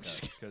get your hair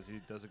cut because he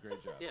does a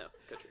great job. Yeah.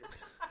 Cut your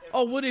hair.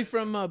 Oh, Woody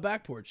from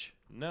Back Porch.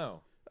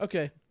 No.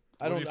 Okay.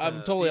 I Woody don't. I'm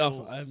from totally off.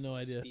 Steele's- I have no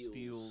idea.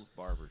 Steele's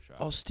Barbershop.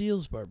 Oh,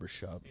 Steele's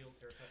Barbershop. Steel's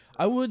haircut.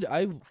 I would.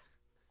 I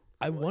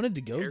What? wanted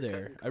to go Haircut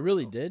there. and I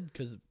really combo? did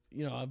because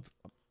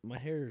my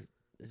hair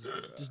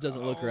just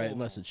doesn't look right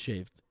unless it's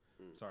shaved.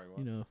 Sorry, what?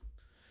 You know.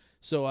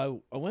 So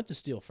I went to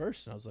Steele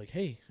first, and I was like,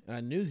 hey, and I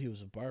knew he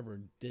was a barber.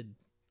 And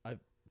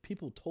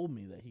people told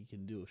me that he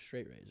can do a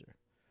straight razor.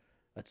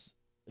 That's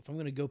if I'm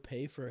gonna go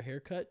pay for a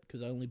haircut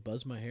because I only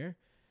buzz my hair,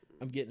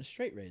 I'm getting a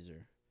straight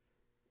razor,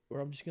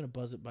 or I'm just gonna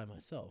buzz it by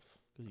myself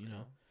because you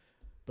know.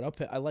 But I'll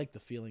pay. I like the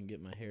feeling,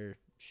 get my hair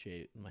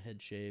shaved, my head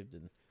shaved,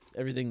 and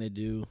everything they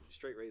do.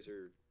 Straight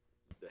razor,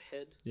 the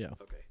head. Yeah.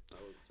 Okay.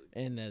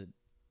 And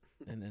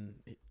then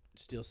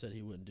Steele said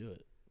he wouldn't do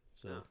it.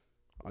 So No.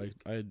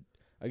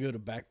 I go to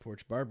Back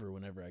Porch Barber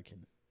whenever I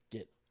can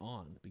get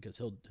on because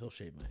he'll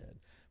shave my head.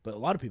 But a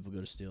lot of people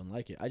go to Steele and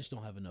like it. I just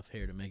don't have enough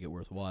hair to make it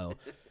worthwhile.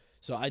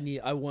 So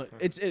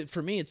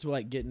for me it's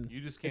like getting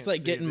You just can't it's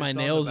like see getting it. my It's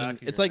on the nails back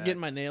and of it's your like neck.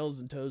 getting my nails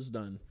and toes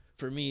done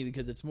for me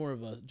because it's more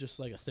of a just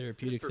like a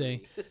therapeutic For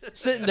thing. me.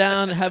 Sitting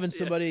down and having Yeah.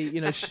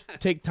 somebody,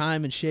 take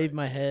time and shave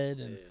my head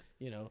Yeah, and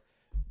yeah.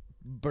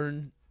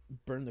 burn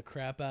the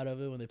crap out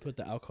of it when they put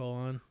the alcohol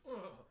on.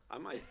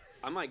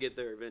 I might get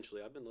there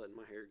eventually. I've been letting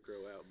my hair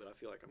grow out, but I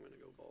feel like I'm gonna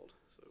go bald.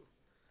 So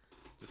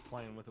Just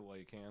playing with it while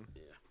you can.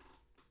 yeah,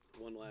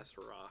 one last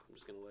hurrah. I'm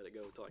just gonna let it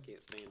go until I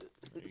can't stand it.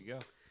 There you go.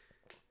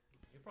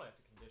 You probably have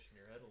to condition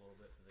your head a little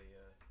bit for the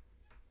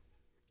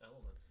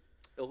elements.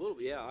 A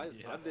little, yeah.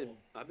 Yeah.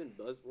 I've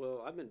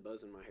been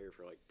buzzing my hair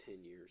for like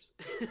 10 years.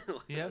 Like,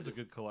 He has a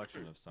good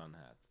collection of sun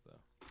hats, though.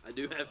 I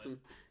do have some.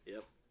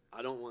 Yep.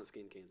 I don't want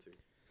skin cancer.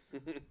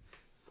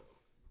 So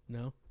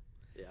No,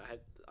 yeah,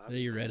 yeah,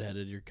 you're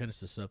redheaded. You're kind of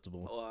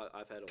susceptible. Well,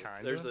 I've had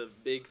Kinda. there's a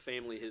big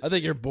family history. I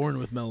think you're born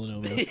with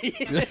melanoma.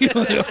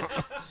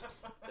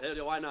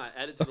 Hell, why not?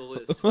 Add it to the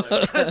list.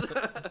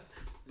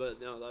 But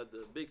no,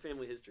 the big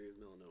family history of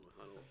melanoma.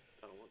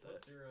 I don't want that.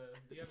 What's your?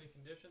 Do you have any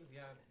conditions?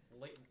 Yeah,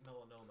 latent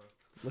melanoma.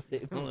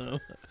 Melanoma.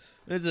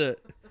 It's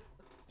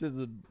in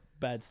the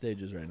bad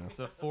stages right now. It's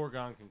a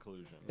foregone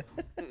conclusion.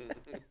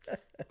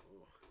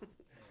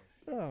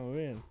 Oh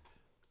man.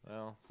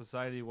 Well,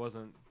 society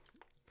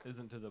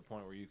isn't to the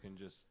point where you can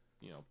just,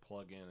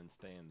 plug in and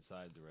stay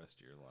inside the rest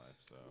of your life.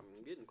 So,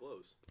 I'm getting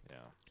close. yeah.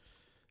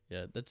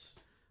 Yeah,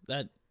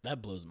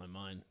 that blows my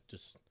mind.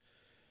 Just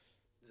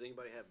Does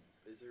anybody have?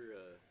 Is there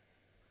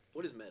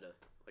what is Meta?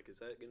 Like, is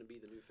that going to be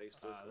the new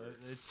Facebook?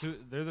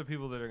 They're the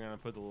people that are going to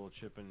put the little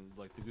chip in,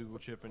 like the Google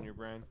chip in your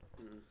brain,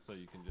 Mhm. so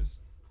you can just,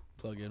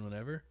 plug in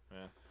whenever.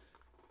 yeah.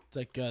 It's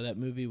like that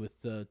movie with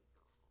who's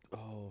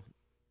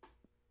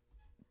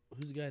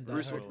the guy in Die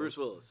Bruce, Hard? Bruce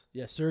Willis.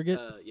 Yeah, Surrogate.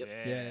 Yep.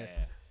 Yeah.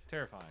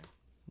 Terrifying.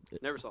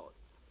 Never saw it.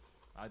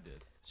 I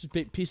did. It's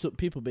just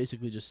people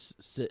basically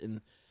just sit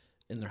in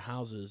their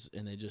houses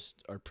and they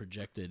just are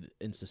projected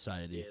in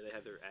society. Yeah, they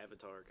have their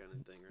avatar kind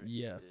of thing, right?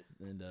 Yeah,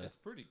 and It's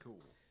pretty cool.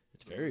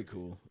 it's very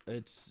cool.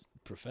 It's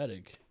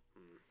prophetic.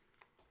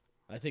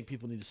 I think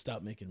people need to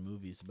stop making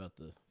movies about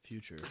the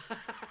future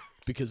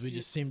because we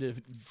just seem to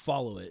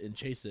follow it and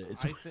chase it.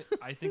 It's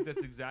I think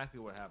that's exactly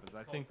what happens.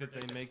 I It's think called that they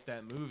predictive. make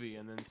that movie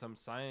and then some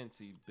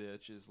sciencey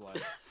bitch is like,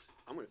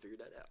 I'm gonna figure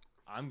that out.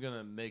 I'm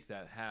gonna make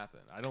that happen.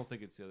 I don't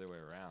think it's the other way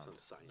around. Some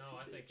science. No,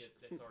 I think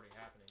it's already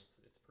happening.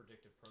 It's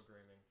predictive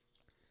programming.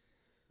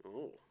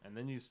 Oh. And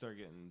then you start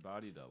getting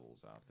body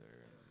doubles out there.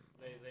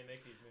 They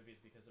make these movies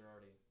because they're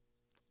already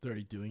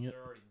doing it.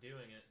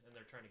 doing it, and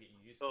they're trying to get you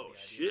used to Oh the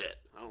idea. shit!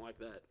 I don't like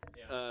that.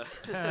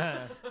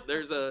 Yeah.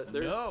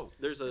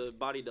 There's a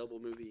body double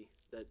movie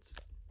that's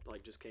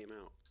like just came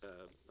out.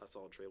 I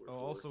saw a trailer. Oh, for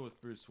also with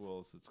Bruce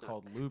Willis, it's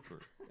called Looper.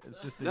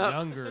 It's just a No.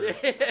 younger.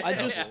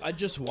 I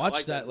just watched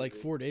like that that like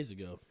movie. 4 days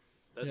ago.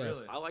 That's Yeah.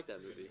 Really? I like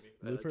that movie.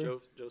 Looper?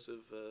 Joseph.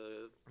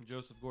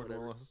 Joseph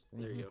Gordon-Willis.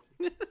 There you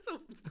go.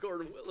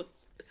 Gordon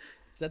Willis.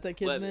 Is that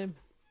kid's Levitt. name?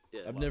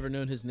 Yeah. I've never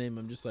known his name.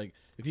 I'm just like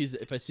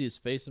if I see his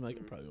face, I'm like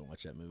I'm probably gonna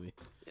watch that movie.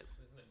 Isn't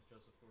it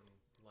Joseph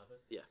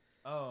Gordon-Levitt?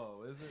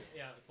 Oh, is it?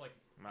 Yeah, it's like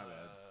My bad.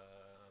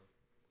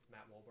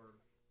 Matt Wahlberg,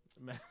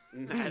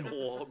 Matt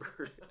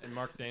Wahlberg. And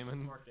Mark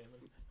Damon. Mark Damon.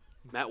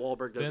 Matt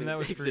Wahlberg Ben, doesn't that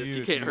was for exist. you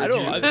You if can't you hurt were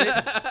I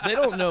don't. you. They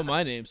don't know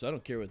my name, so I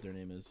don't care what their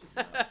name is.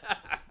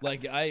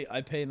 Like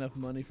I pay enough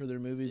money for their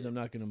movies. I'm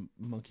not gonna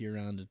monkey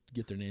around to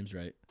get their names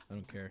right. I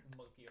don't care.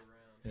 Monkey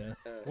around.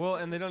 Yeah. Well,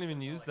 and they don't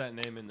even use that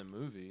name in the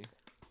movie.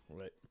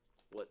 Right.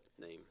 What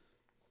name?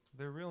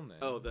 Their real name.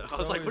 Oh, I It's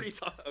was like, what are you always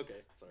talking? Okay,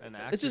 sorry. An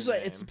It's just actor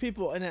like it's the name.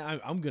 people, and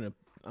I'm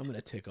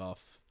gonna tick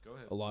off Go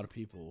ahead. a lot of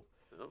people.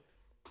 Oh.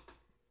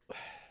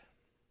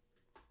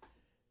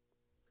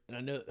 And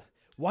I know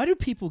why do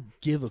people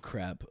give a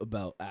crap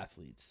about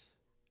athletes?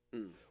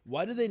 Mm.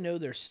 Why do they know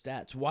their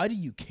stats? Why do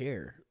you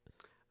care?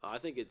 I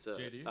think it's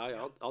JD?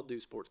 I'll do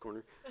sports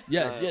corner.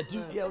 Yeah, let's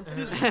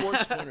do the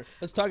sports corner.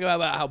 Let's talk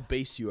about how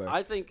base you are.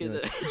 I think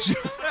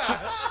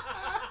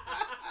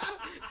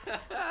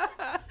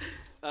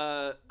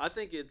I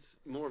think it's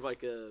more of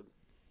like a.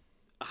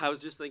 I was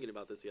just thinking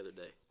about this the other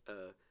day.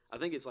 I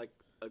think it's like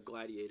a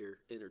gladiator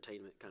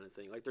entertainment kind of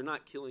thing. Like they're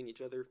not killing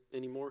each other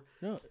anymore,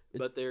 no,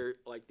 but they're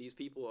like these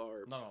people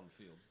are. Not on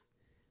the field.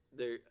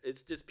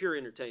 It's just pure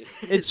entertainment.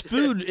 it's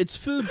food. It's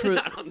food for.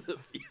 Not on the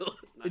field.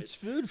 Nice. It's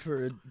food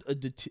for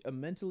a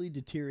mentally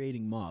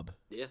deteriorating mob.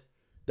 Yeah.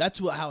 That's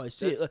how I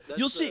see it. That's,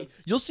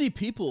 You'll see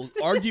people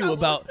argue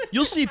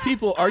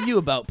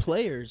about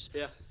players.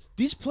 Yeah.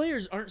 These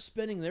players aren't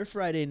spending their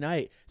Friday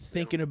night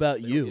thinking about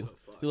they don't you. give a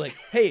fuck. They're like,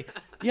 hey,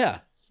 yeah,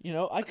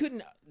 I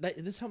couldn't. This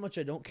is how much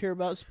I don't care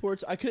about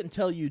sports. I couldn't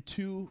tell you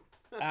 2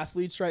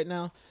 athletes right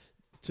now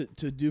to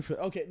do for.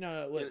 Okay,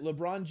 no,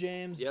 LeBron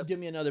James. Yep. Give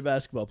me another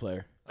basketball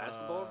player.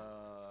 Basketball?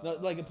 No,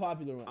 like a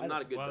popular one. I'm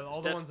not a good. Well,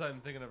 all the ones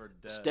I'm thinking of are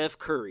dead. Steph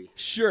Curry.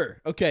 Sure.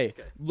 Okay.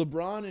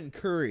 LeBron and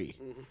Curry.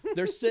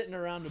 They're sitting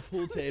around the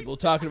pool table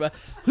talking about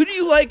who do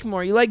you like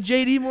more? You like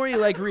JD more? You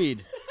like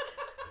Reed?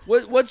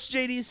 What's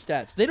JD's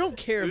stats? They don't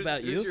care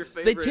about who's you. your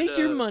They favorite, take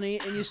your money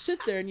and you sit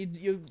there and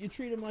you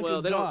treat them like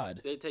a they god.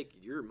 don't. They take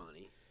your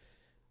money.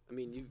 I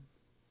mean,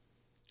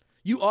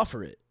 You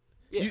offer it.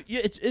 Yeah.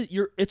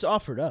 It's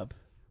offered up.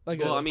 Like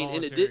well, a I mean,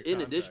 in voluntary addition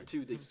contract.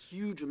 to the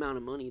huge amount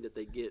of money that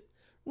they get.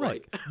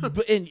 right. Like,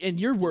 But and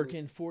you're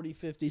working 40,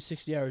 50,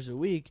 60 hours a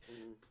week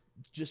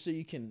just so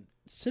you can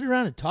sit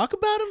around and talk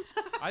about them?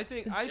 I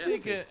think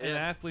an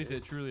athlete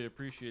that truly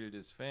appreciated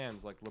his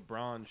fans, like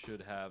LeBron,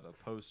 should have a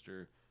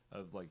poster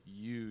of like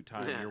you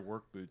tying your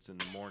work boots in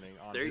the morning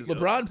on There you his go.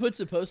 LeBron puts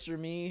a poster of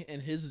me in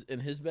his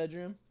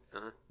bedroom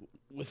Uh-huh.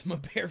 with my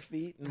bare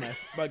feet and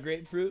my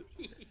grapefruit.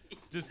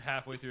 just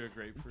halfway through a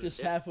grapefruit.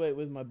 Just halfway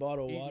with my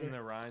bottle of Eating water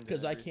the rind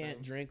because and I everything.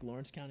 can't drink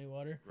Lawrence County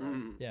water.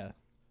 Mm. Yeah,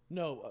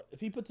 no. If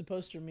he puts a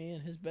poster of me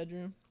in his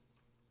bedroom,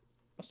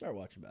 I'll start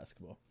watching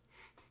basketball.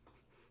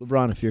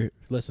 LeBron, if you're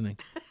listening,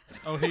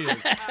 Oh, he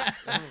is.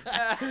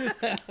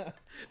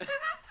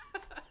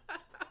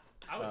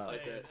 I would say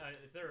like that.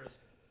 if there was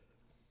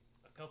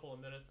a couple of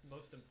minutes,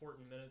 most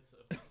important minutes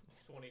of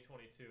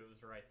 2022, it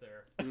was right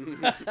there.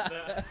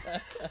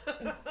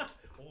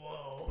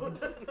 Whoa.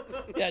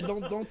 yeah,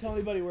 don't tell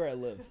anybody where I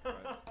live.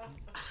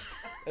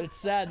 And it's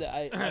sad that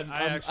I'm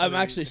actually-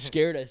 actually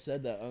scared I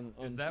said that. On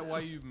Is that why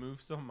you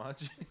move so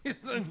much? Yeah,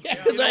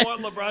 You don't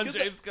want LeBron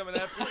James coming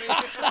after me?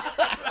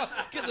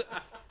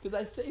 Because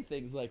I say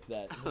things like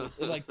that.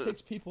 It like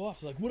ticks people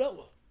off. They're like, what else?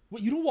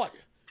 What you don't watch?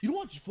 You don't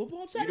watch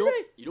football on Saturday?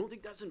 You don't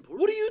think that's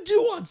important? What do you do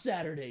on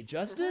Saturday,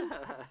 Justin?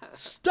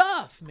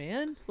 Stuff,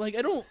 man. Like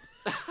I don't.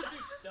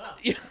 Stuff.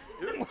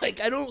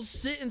 Like I don't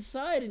sit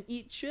inside and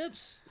eat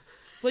chips.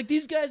 Like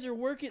these guys are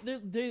working.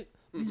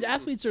 These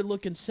athletes are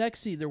looking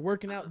sexy. They're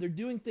working out. They're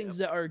doing things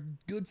that are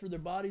good for their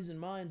bodies and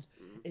minds.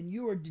 And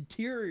you are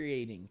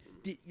deteriorating.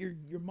 Your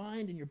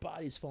mind and your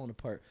body is falling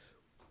apart.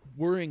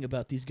 Worrying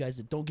about these guys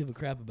that don't give a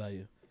crap about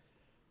you.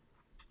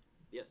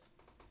 Yes.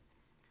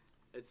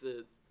 It's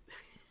a.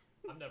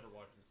 I'm never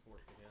watching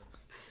sports again.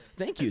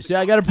 Thank you. See,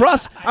 I got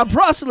I'm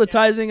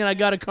proselytizing and I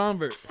got a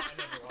convert. I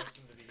never watched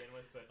them to begin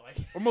with, but like.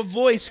 I'm a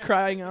voice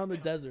crying out in the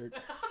desert.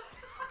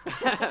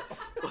 I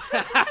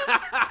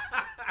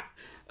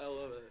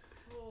love it.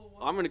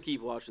 I'm gonna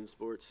keep watching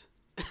sports.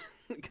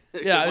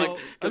 Yeah, Well,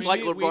 because I mean,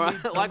 like we need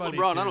LeBron, like somebody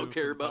LeBron, I to don't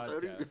care for about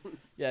the that. podcast.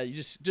 Yeah, you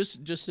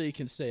just so you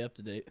can stay up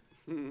to date.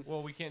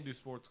 Well, we can't do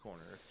Sports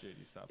Corner if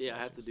JD stops. Yeah, I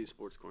have watching to do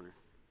Sports Corner.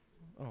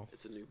 Oh.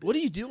 It's a new. What do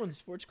you do on the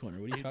sports corner?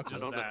 What are you talking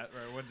Just about? don't know. that,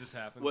 right? What just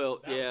happened? Well,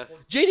 That was yeah,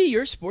 sports. JD,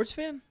 you're a sports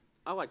fan?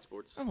 I like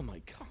sports. Oh my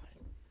god.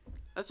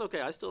 That's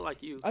okay. I still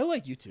like you. I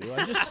like you too.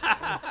 I just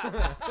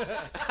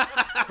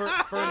for He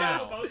has a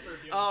now. poster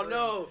of you in Oh his room.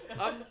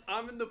 no,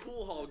 I'm in the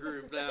pool hall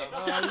group now.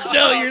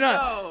 No, you're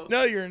not.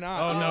 No, you're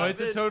not. Oh no, it's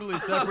a totally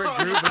separate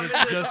group, but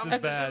it's just as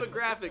bad.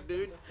 Demographic,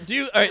 dude. Do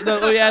you? All right,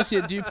 let me ask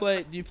you. Do you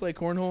play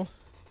cornhole?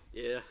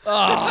 Yeah.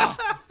 Oh,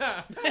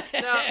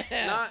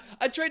 Not.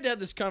 I tried to have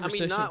this I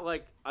conversation. mean, not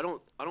like I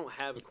don't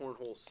have a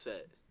cornhole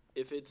set.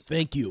 If it's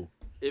Thank you.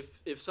 if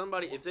it's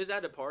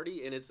at a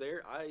party and it's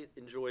there, I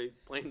enjoy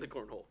playing the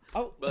cornhole.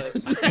 Oh. But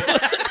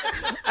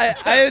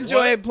I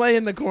enjoy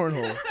playing the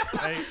cornhole.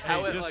 Hey,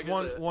 How it, just like, is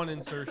one it? one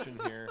insertion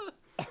here,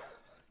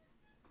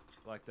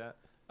 like that.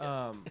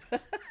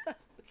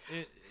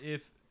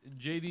 If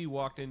JD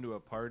walked into a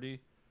party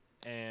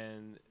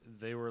and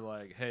they were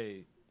like,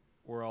 "Hey,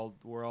 we're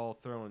all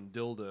throwing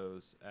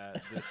dildos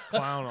at this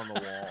clown on the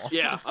wall.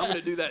 Yeah, I'm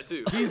gonna do that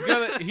too. He's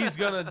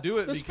gonna do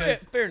it That's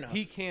because fair enough.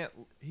 he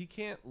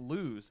can't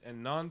lose,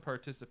 and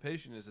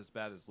non-participation is as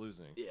bad as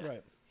losing. Yeah.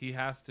 Right. He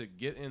has to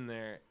get in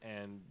there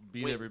and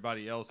beat Win.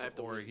 everybody else, I have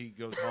to or win. he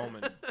goes home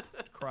and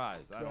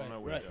cries. I don't Right, know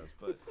what right. he does,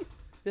 but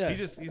Yeah.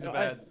 he's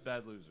a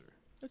bad loser.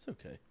 That's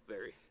okay.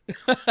 Very.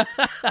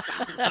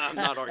 I'm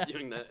not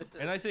arguing that.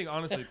 And I think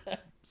honestly,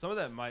 some of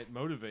that might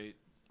motivate.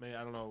 Maybe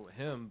I don't know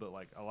him, but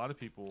like a lot of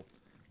people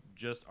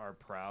just are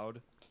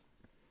proud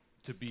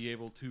to be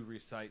able to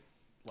recite.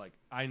 Like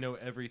I know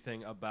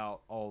everything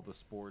about all the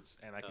sports,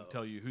 and I can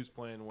tell you who's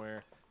playing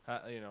where,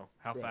 how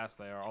Right. fast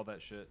they are, all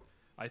that shit.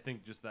 I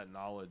think just that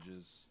knowledge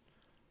is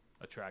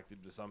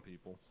attractive to some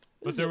people.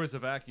 But there was a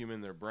vacuum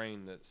in their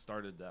brain that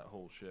started that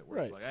whole shit where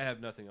it's Right. like, I have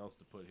nothing else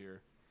to put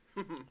here.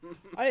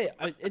 I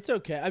it's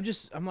okay.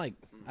 I'm like,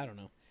 I don't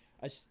know.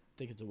 I just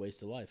think it's a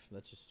waste of life.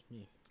 That's just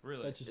me.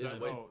 Really? That's just It's I,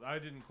 way- I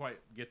didn't quite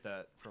get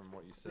that from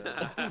what you said.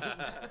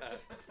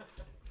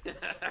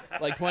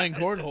 Like playing It's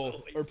just a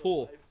cornhole waste or of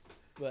pool.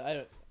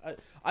 life. But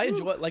I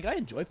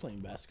enjoy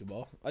playing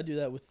basketball. I do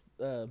that with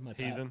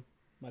Heathen.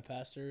 my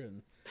pastor,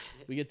 and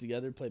we get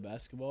together, play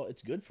basketball.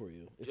 It's good for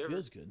you. It Did you ever-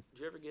 feels good.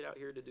 Did you ever get out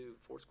here to do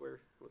Foursquare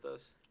with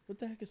us? What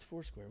the heck is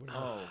Foursquare? What is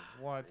Oh,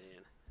 what?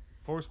 Man.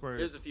 Foursquare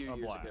It is was a few years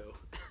blast. ago.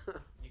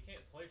 You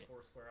can't play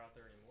Foursquare out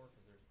there anymore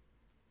because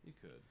there's You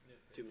could.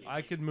 Too many.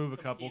 I could move a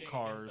couple competing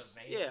against cars. the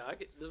van. Yeah, I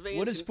get the van.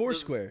 What is can-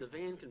 Foursquare? The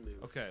van can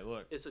move. Okay,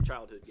 look. It's a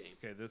childhood game.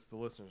 Okay, the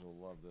listeners will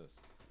love this.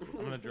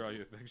 I'm gonna draw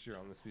you a picture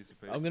on this piece of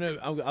paper.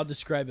 I'll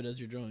describe it as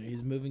you're drawing.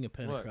 He's moving a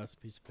pen Look. across a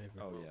piece of paper.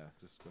 Oh yeah,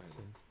 just go ahead.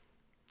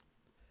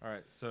 All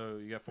right, so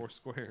you got 4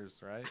 squares,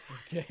 right?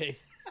 Okay.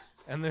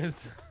 And there's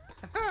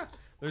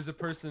there's a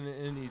person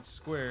in each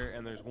square,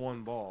 and there's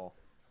one ball,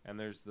 and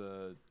there's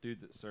the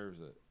dude that serves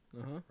it.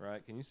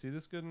 Right? Can you see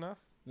this good enough?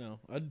 No,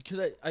 because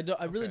I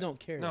really Okay. don't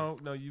care. No,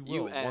 you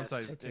You will. Once I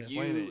asked. Okay.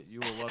 explain You it, you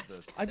will love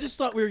this. I just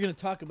thought we were gonna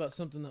talk about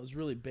something that was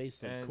really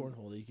based on And-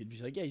 cornhole. That you could be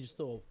like, yeah, you just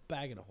throw a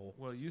bag in a hole.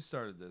 Well, you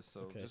started this,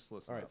 so Okay. just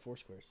listen. All right, up. 4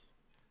 squares.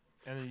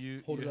 And then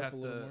you Hold you it up have a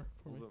to little more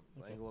for me. hold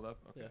it, Okay. angle it up.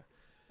 Okay. Yeah.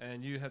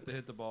 And you have to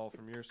hit the ball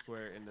from your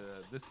square into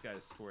this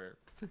guy's square,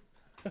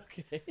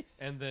 Okay.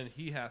 and then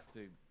he has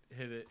to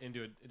hit it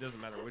into it doesn't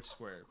matter which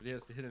square, but he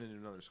has to hit it into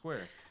another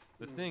square.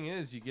 The thing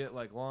is, you get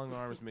like Long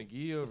Arms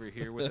McGee over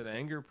here with an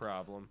anger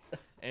problem,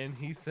 and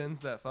he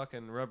sends that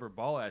fucking rubber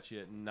ball at you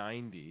at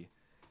 90,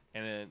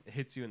 and it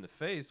hits you in the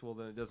face. Well,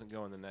 then it doesn't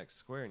go in the next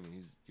square, and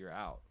you're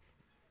out.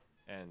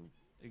 And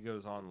it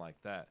goes on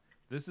like that.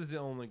 This is the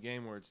only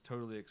game where it's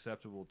totally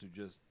acceptable to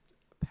just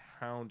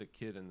pound a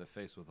kid in the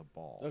face with a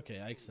ball. Okay,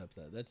 I accept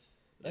that. That's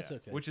Yeah,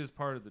 okay. Which is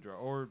part of the draw.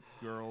 Or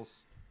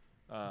girls.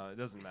 It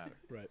doesn't matter.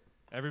 Right.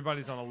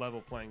 Everybody's on a level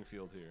playing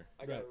field here.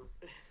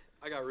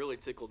 I got really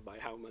tickled by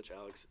how much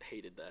Alex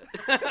hated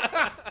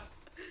that.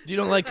 You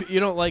don't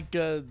like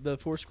the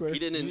 4 square? He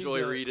didn't You need enjoy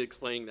to- Reed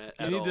explaining that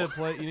You at need all. to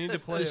play. You need to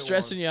play. Is it it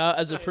stressing once. you out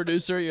as a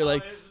producer? You're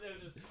like, it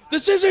was just,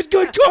 this isn't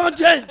good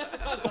content.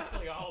 I was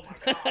like, oh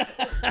my god.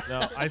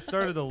 No, I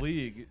started a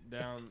league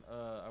down.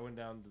 I went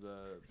down to the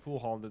pool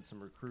hall and did some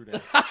recruiting.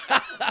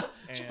 Just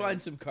And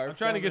find some carp. I'm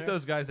trying to down get there.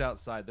 those guys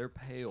outside. They're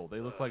pale. They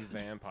look like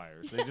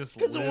vampires. They just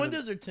Because the live in-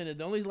 windows are tinted.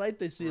 The only light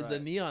they see is the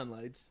Right. neon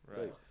lights.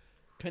 Right. Like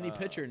penny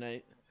pitcher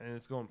night. and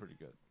it's going pretty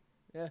good.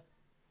 Yeah.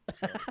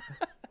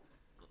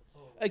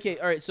 Okay.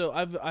 All right. So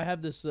I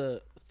have this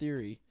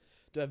theory.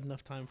 Do I have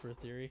enough time for a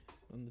theory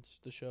on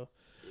the show?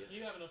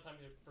 You have enough time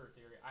for a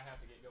theory. I have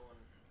to get going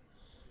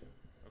soon.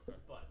 Okay.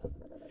 But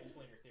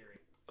explain your theory.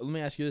 Let me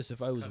ask you this: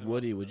 if I was Cut it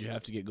Woody, off. would you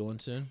have to get going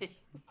soon?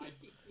 I,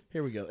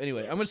 Here we go.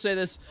 Anyway, I'm gonna say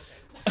this.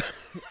 okay.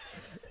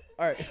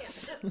 All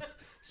right.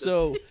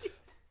 So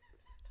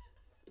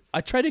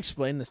I tried to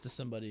explain this to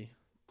somebody,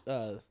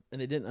 and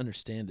they didn't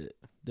understand it.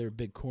 They're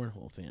big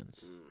cornhole fans.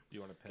 Do you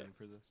want a pen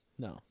for this?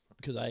 No,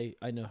 because I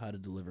know how to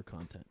deliver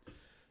content.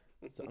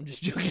 So I'm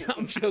just joking.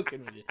 I'm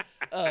joking with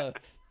you.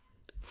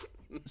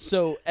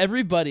 So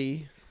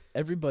everybody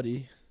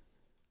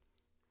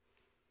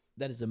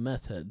that is a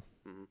meth head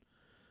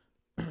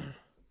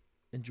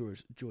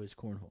enjoys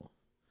cornhole.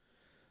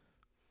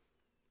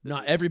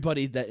 Not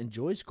everybody that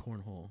enjoys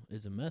cornhole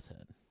is a meth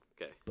head.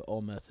 Okay. But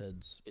all meth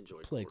heads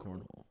Enjoy play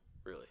cornhole.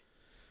 Really?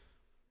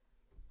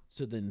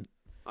 So then,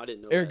 I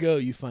didn't know ergo,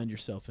 you find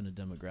yourself in a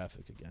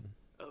demographic again.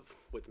 that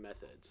with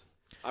methods.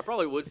 I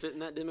probably would fit in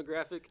that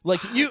demographic.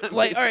 Like you,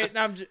 like all right.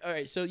 Now, all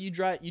right. So you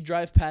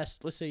drive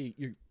past. Let's say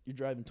you're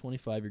driving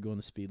 25. You're going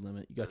the speed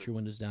limit. You got your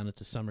windows down.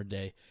 It's a summer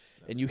day,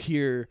 and you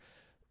hear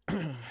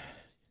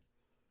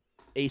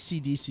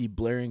AC/DC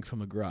blaring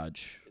from a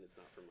garage. And it's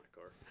not from my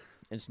car.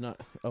 And it's not.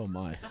 Oh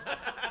my.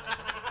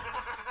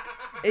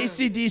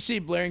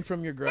 AC/DC blaring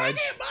from your garage,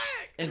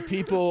 and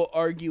people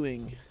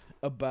arguing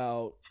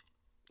about,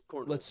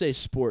 Cornhole. let's say,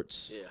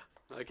 sports. Yeah.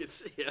 I could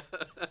see. Yeah.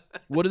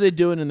 What are they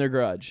doing in their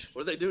garage?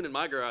 What are they doing in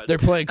my garage? They're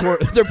playing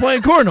They're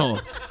playing cornhole.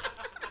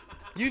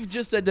 You've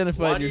just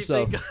identified Why do you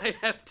yourself. think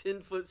I have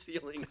 10-foot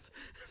ceilings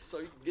so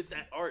you can get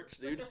that arch,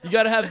 dude? You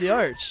got to have the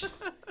arch.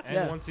 And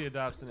Yeah. once he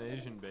adopts an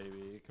Asian baby,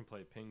 he can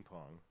play ping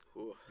pong.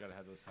 Ooh. Gotta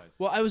have those high.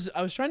 Well, I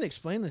was trying to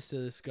explain this to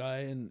this guy,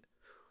 and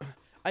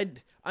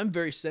I'm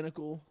very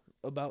cynical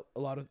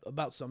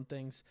about some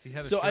things. He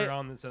had a So shirt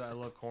on that said "I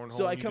love cornhole."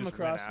 So I and you come just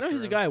ran across. No, after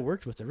he's a him. guy I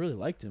worked with. I really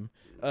liked him,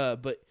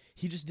 but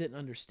he just didn't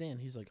understand.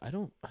 He's like, I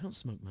don't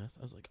smoke meth.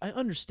 I was like, I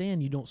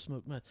understand you don't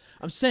smoke meth.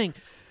 I'm saying,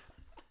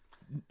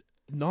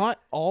 not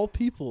all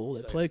people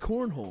that play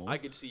cornhole. I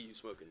could see you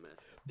smoking meth.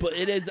 But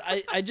it is.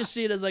 I just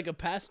see it as like a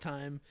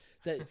pastime.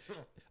 That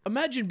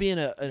imagine being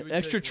an would take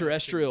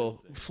extraterrestrial less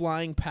convincing.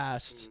 flying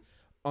past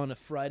on a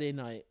Friday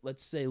night.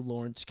 Let's say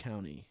Lawrence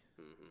County,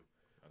 Mm-hmm.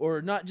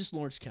 or not just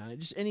Lawrence County,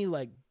 just any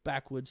like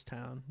backwoods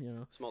town, you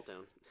know. Small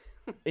town.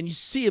 And you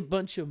see a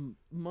bunch of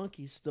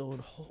monkeys throwing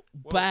Whoa,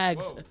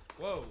 bags.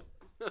 Whoa.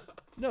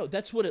 No,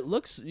 that's what it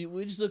looks.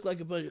 We just look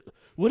like a bunch.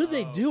 What are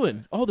they Oh, doing?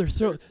 okay. Oh, they're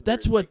throwing. They're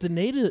That's what the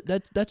native.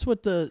 That's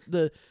what the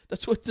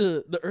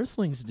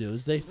Earthlings do.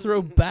 Is they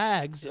throw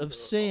bags of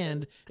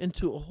sand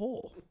into a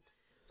hole.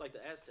 It's like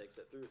the Aztecs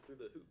that threw it through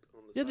the hoop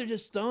on the Yeah, side. they're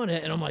just throwing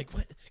it, and I'm like,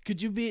 what?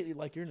 Could you be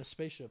like you're in a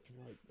spaceship and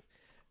you're like,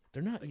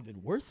 they're not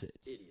even worth it.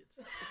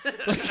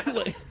 idiots.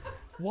 like,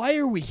 why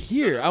are we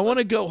here? I want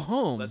to go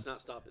home. Let's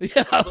not stop it.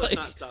 Yeah, Let's like-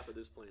 not stop at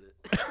this planet.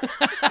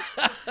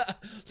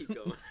 Just keep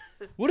going.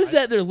 What is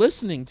that they're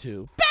listening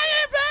to?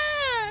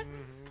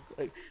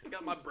 Mm-hmm. I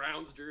got my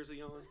Browns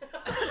jersey on.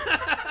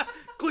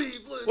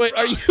 Cleveland. Wait,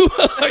 are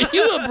Browns.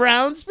 you a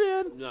Browns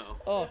fan? No.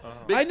 Oh, Uh-huh.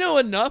 I know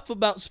enough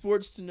about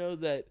sports to know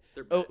that.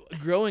 They're Oh, bad.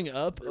 growing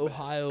up, They're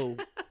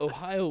bad.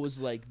 Ohio was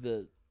like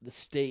the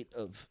state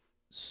of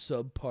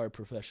subpar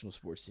professional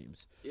sports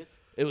teams. Yeah.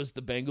 It was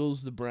the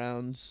Bengals, the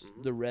Browns,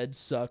 Mhm. the Reds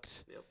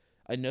sucked. Yep.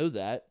 I know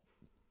that.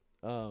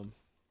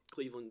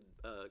 Cleveland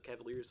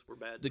Cavaliers were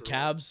bad. The for a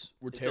while. Cavs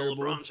were Until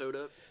terrible. LeBron showed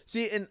up.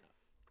 See, and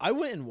I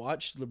went and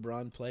watched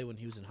LeBron play when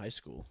he was in high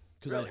school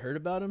because I'd Really? heard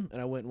about him,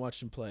 and I went and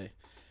watched him play,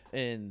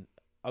 and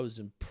I was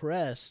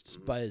impressed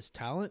Mhm. by his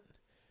talent.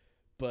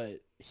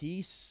 But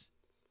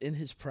in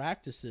his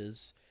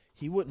practices,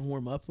 he wouldn't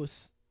warm up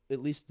with at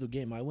least the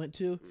game I went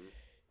to. Mhm.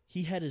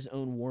 He had his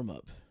own warm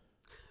up,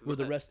 where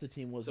the rest of the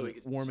team So wasn't he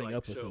could warming like,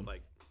 up with show, him.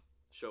 Like,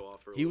 show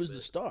off for a He little was the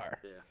bit. star.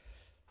 Yeah.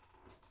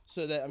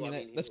 So that Well, I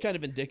mean, he that's was. kind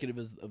of indicative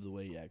of the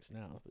way he acts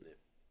now.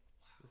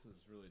 This is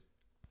really.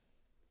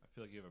 I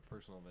feel like you have a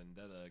personal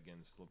vendetta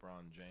against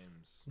LeBron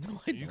James. No,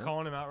 Are I you don't.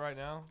 calling him out right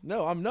now?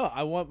 No, I'm not.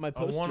 I want my A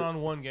poster.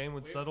 one-on-one game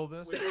would settle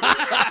this. We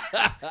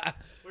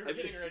were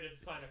getting ready to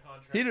sign a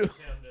contract He with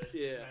do- him to do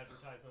Yeah. some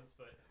advertisements,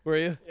 but Were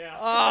you? yeah.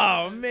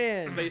 Oh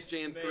man. Space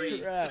Jam Maybe.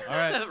 3. Crap. All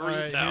right,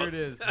 Reed's here house.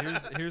 it is.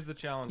 Here's the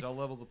challenge. I'll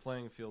level the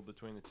playing field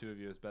between the two of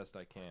you as best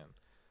I can.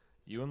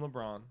 You and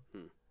LeBron,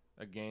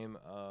 a game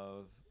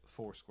of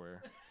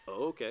Foursquare,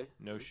 Oh, okay.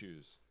 no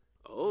shoes.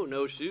 Oh,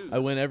 no shoes. I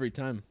win every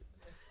time.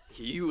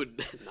 You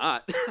would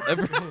not.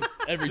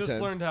 Every Just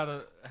time. learned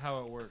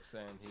how it works,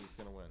 and he's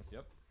gonna win.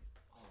 Yep,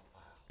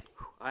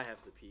 I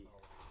have to pee.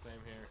 same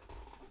here.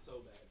 So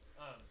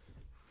bad.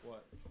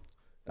 What?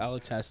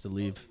 Alex has to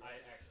leave. I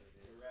actually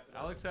do.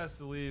 Alex has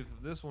to leave.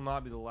 This will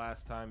not be the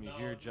last time you No,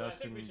 hear I think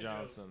Justin we should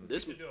Johnson. Do,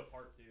 This- we should do a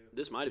part 2.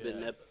 This might have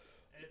been Yes.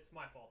 It's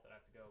my fault that I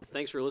have to go.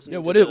 Thanks for listening.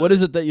 Yeah, to what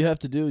is it that you have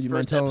to do? You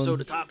mind first telling episode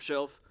him? of Top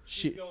Shelf.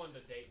 She's She, going to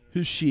Dayton.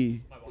 who's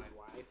she? My wife.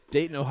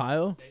 Dayton,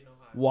 Ohio. Dayton,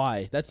 Ohio.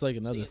 Why? That's like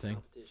another Dance thing.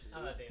 competition.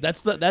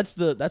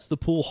 Dayton. That's the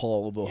pool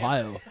hall of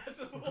Ohio. That's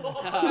a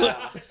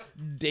bull.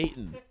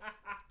 Dayton.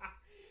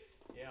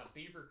 Yeah,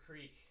 Beaver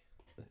Creek.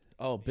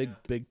 Oh, big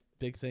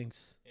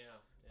things. Yeah.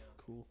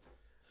 Cool.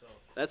 So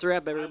That's a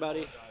wrap, I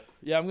everybody. apologize.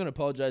 Yeah, I'm gonna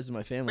apologize to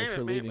my family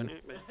for leaving.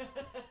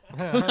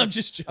 I'm I'm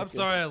just joking.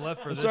 sorry I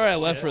left for I'm this. sorry I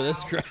left shit. for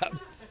this crap.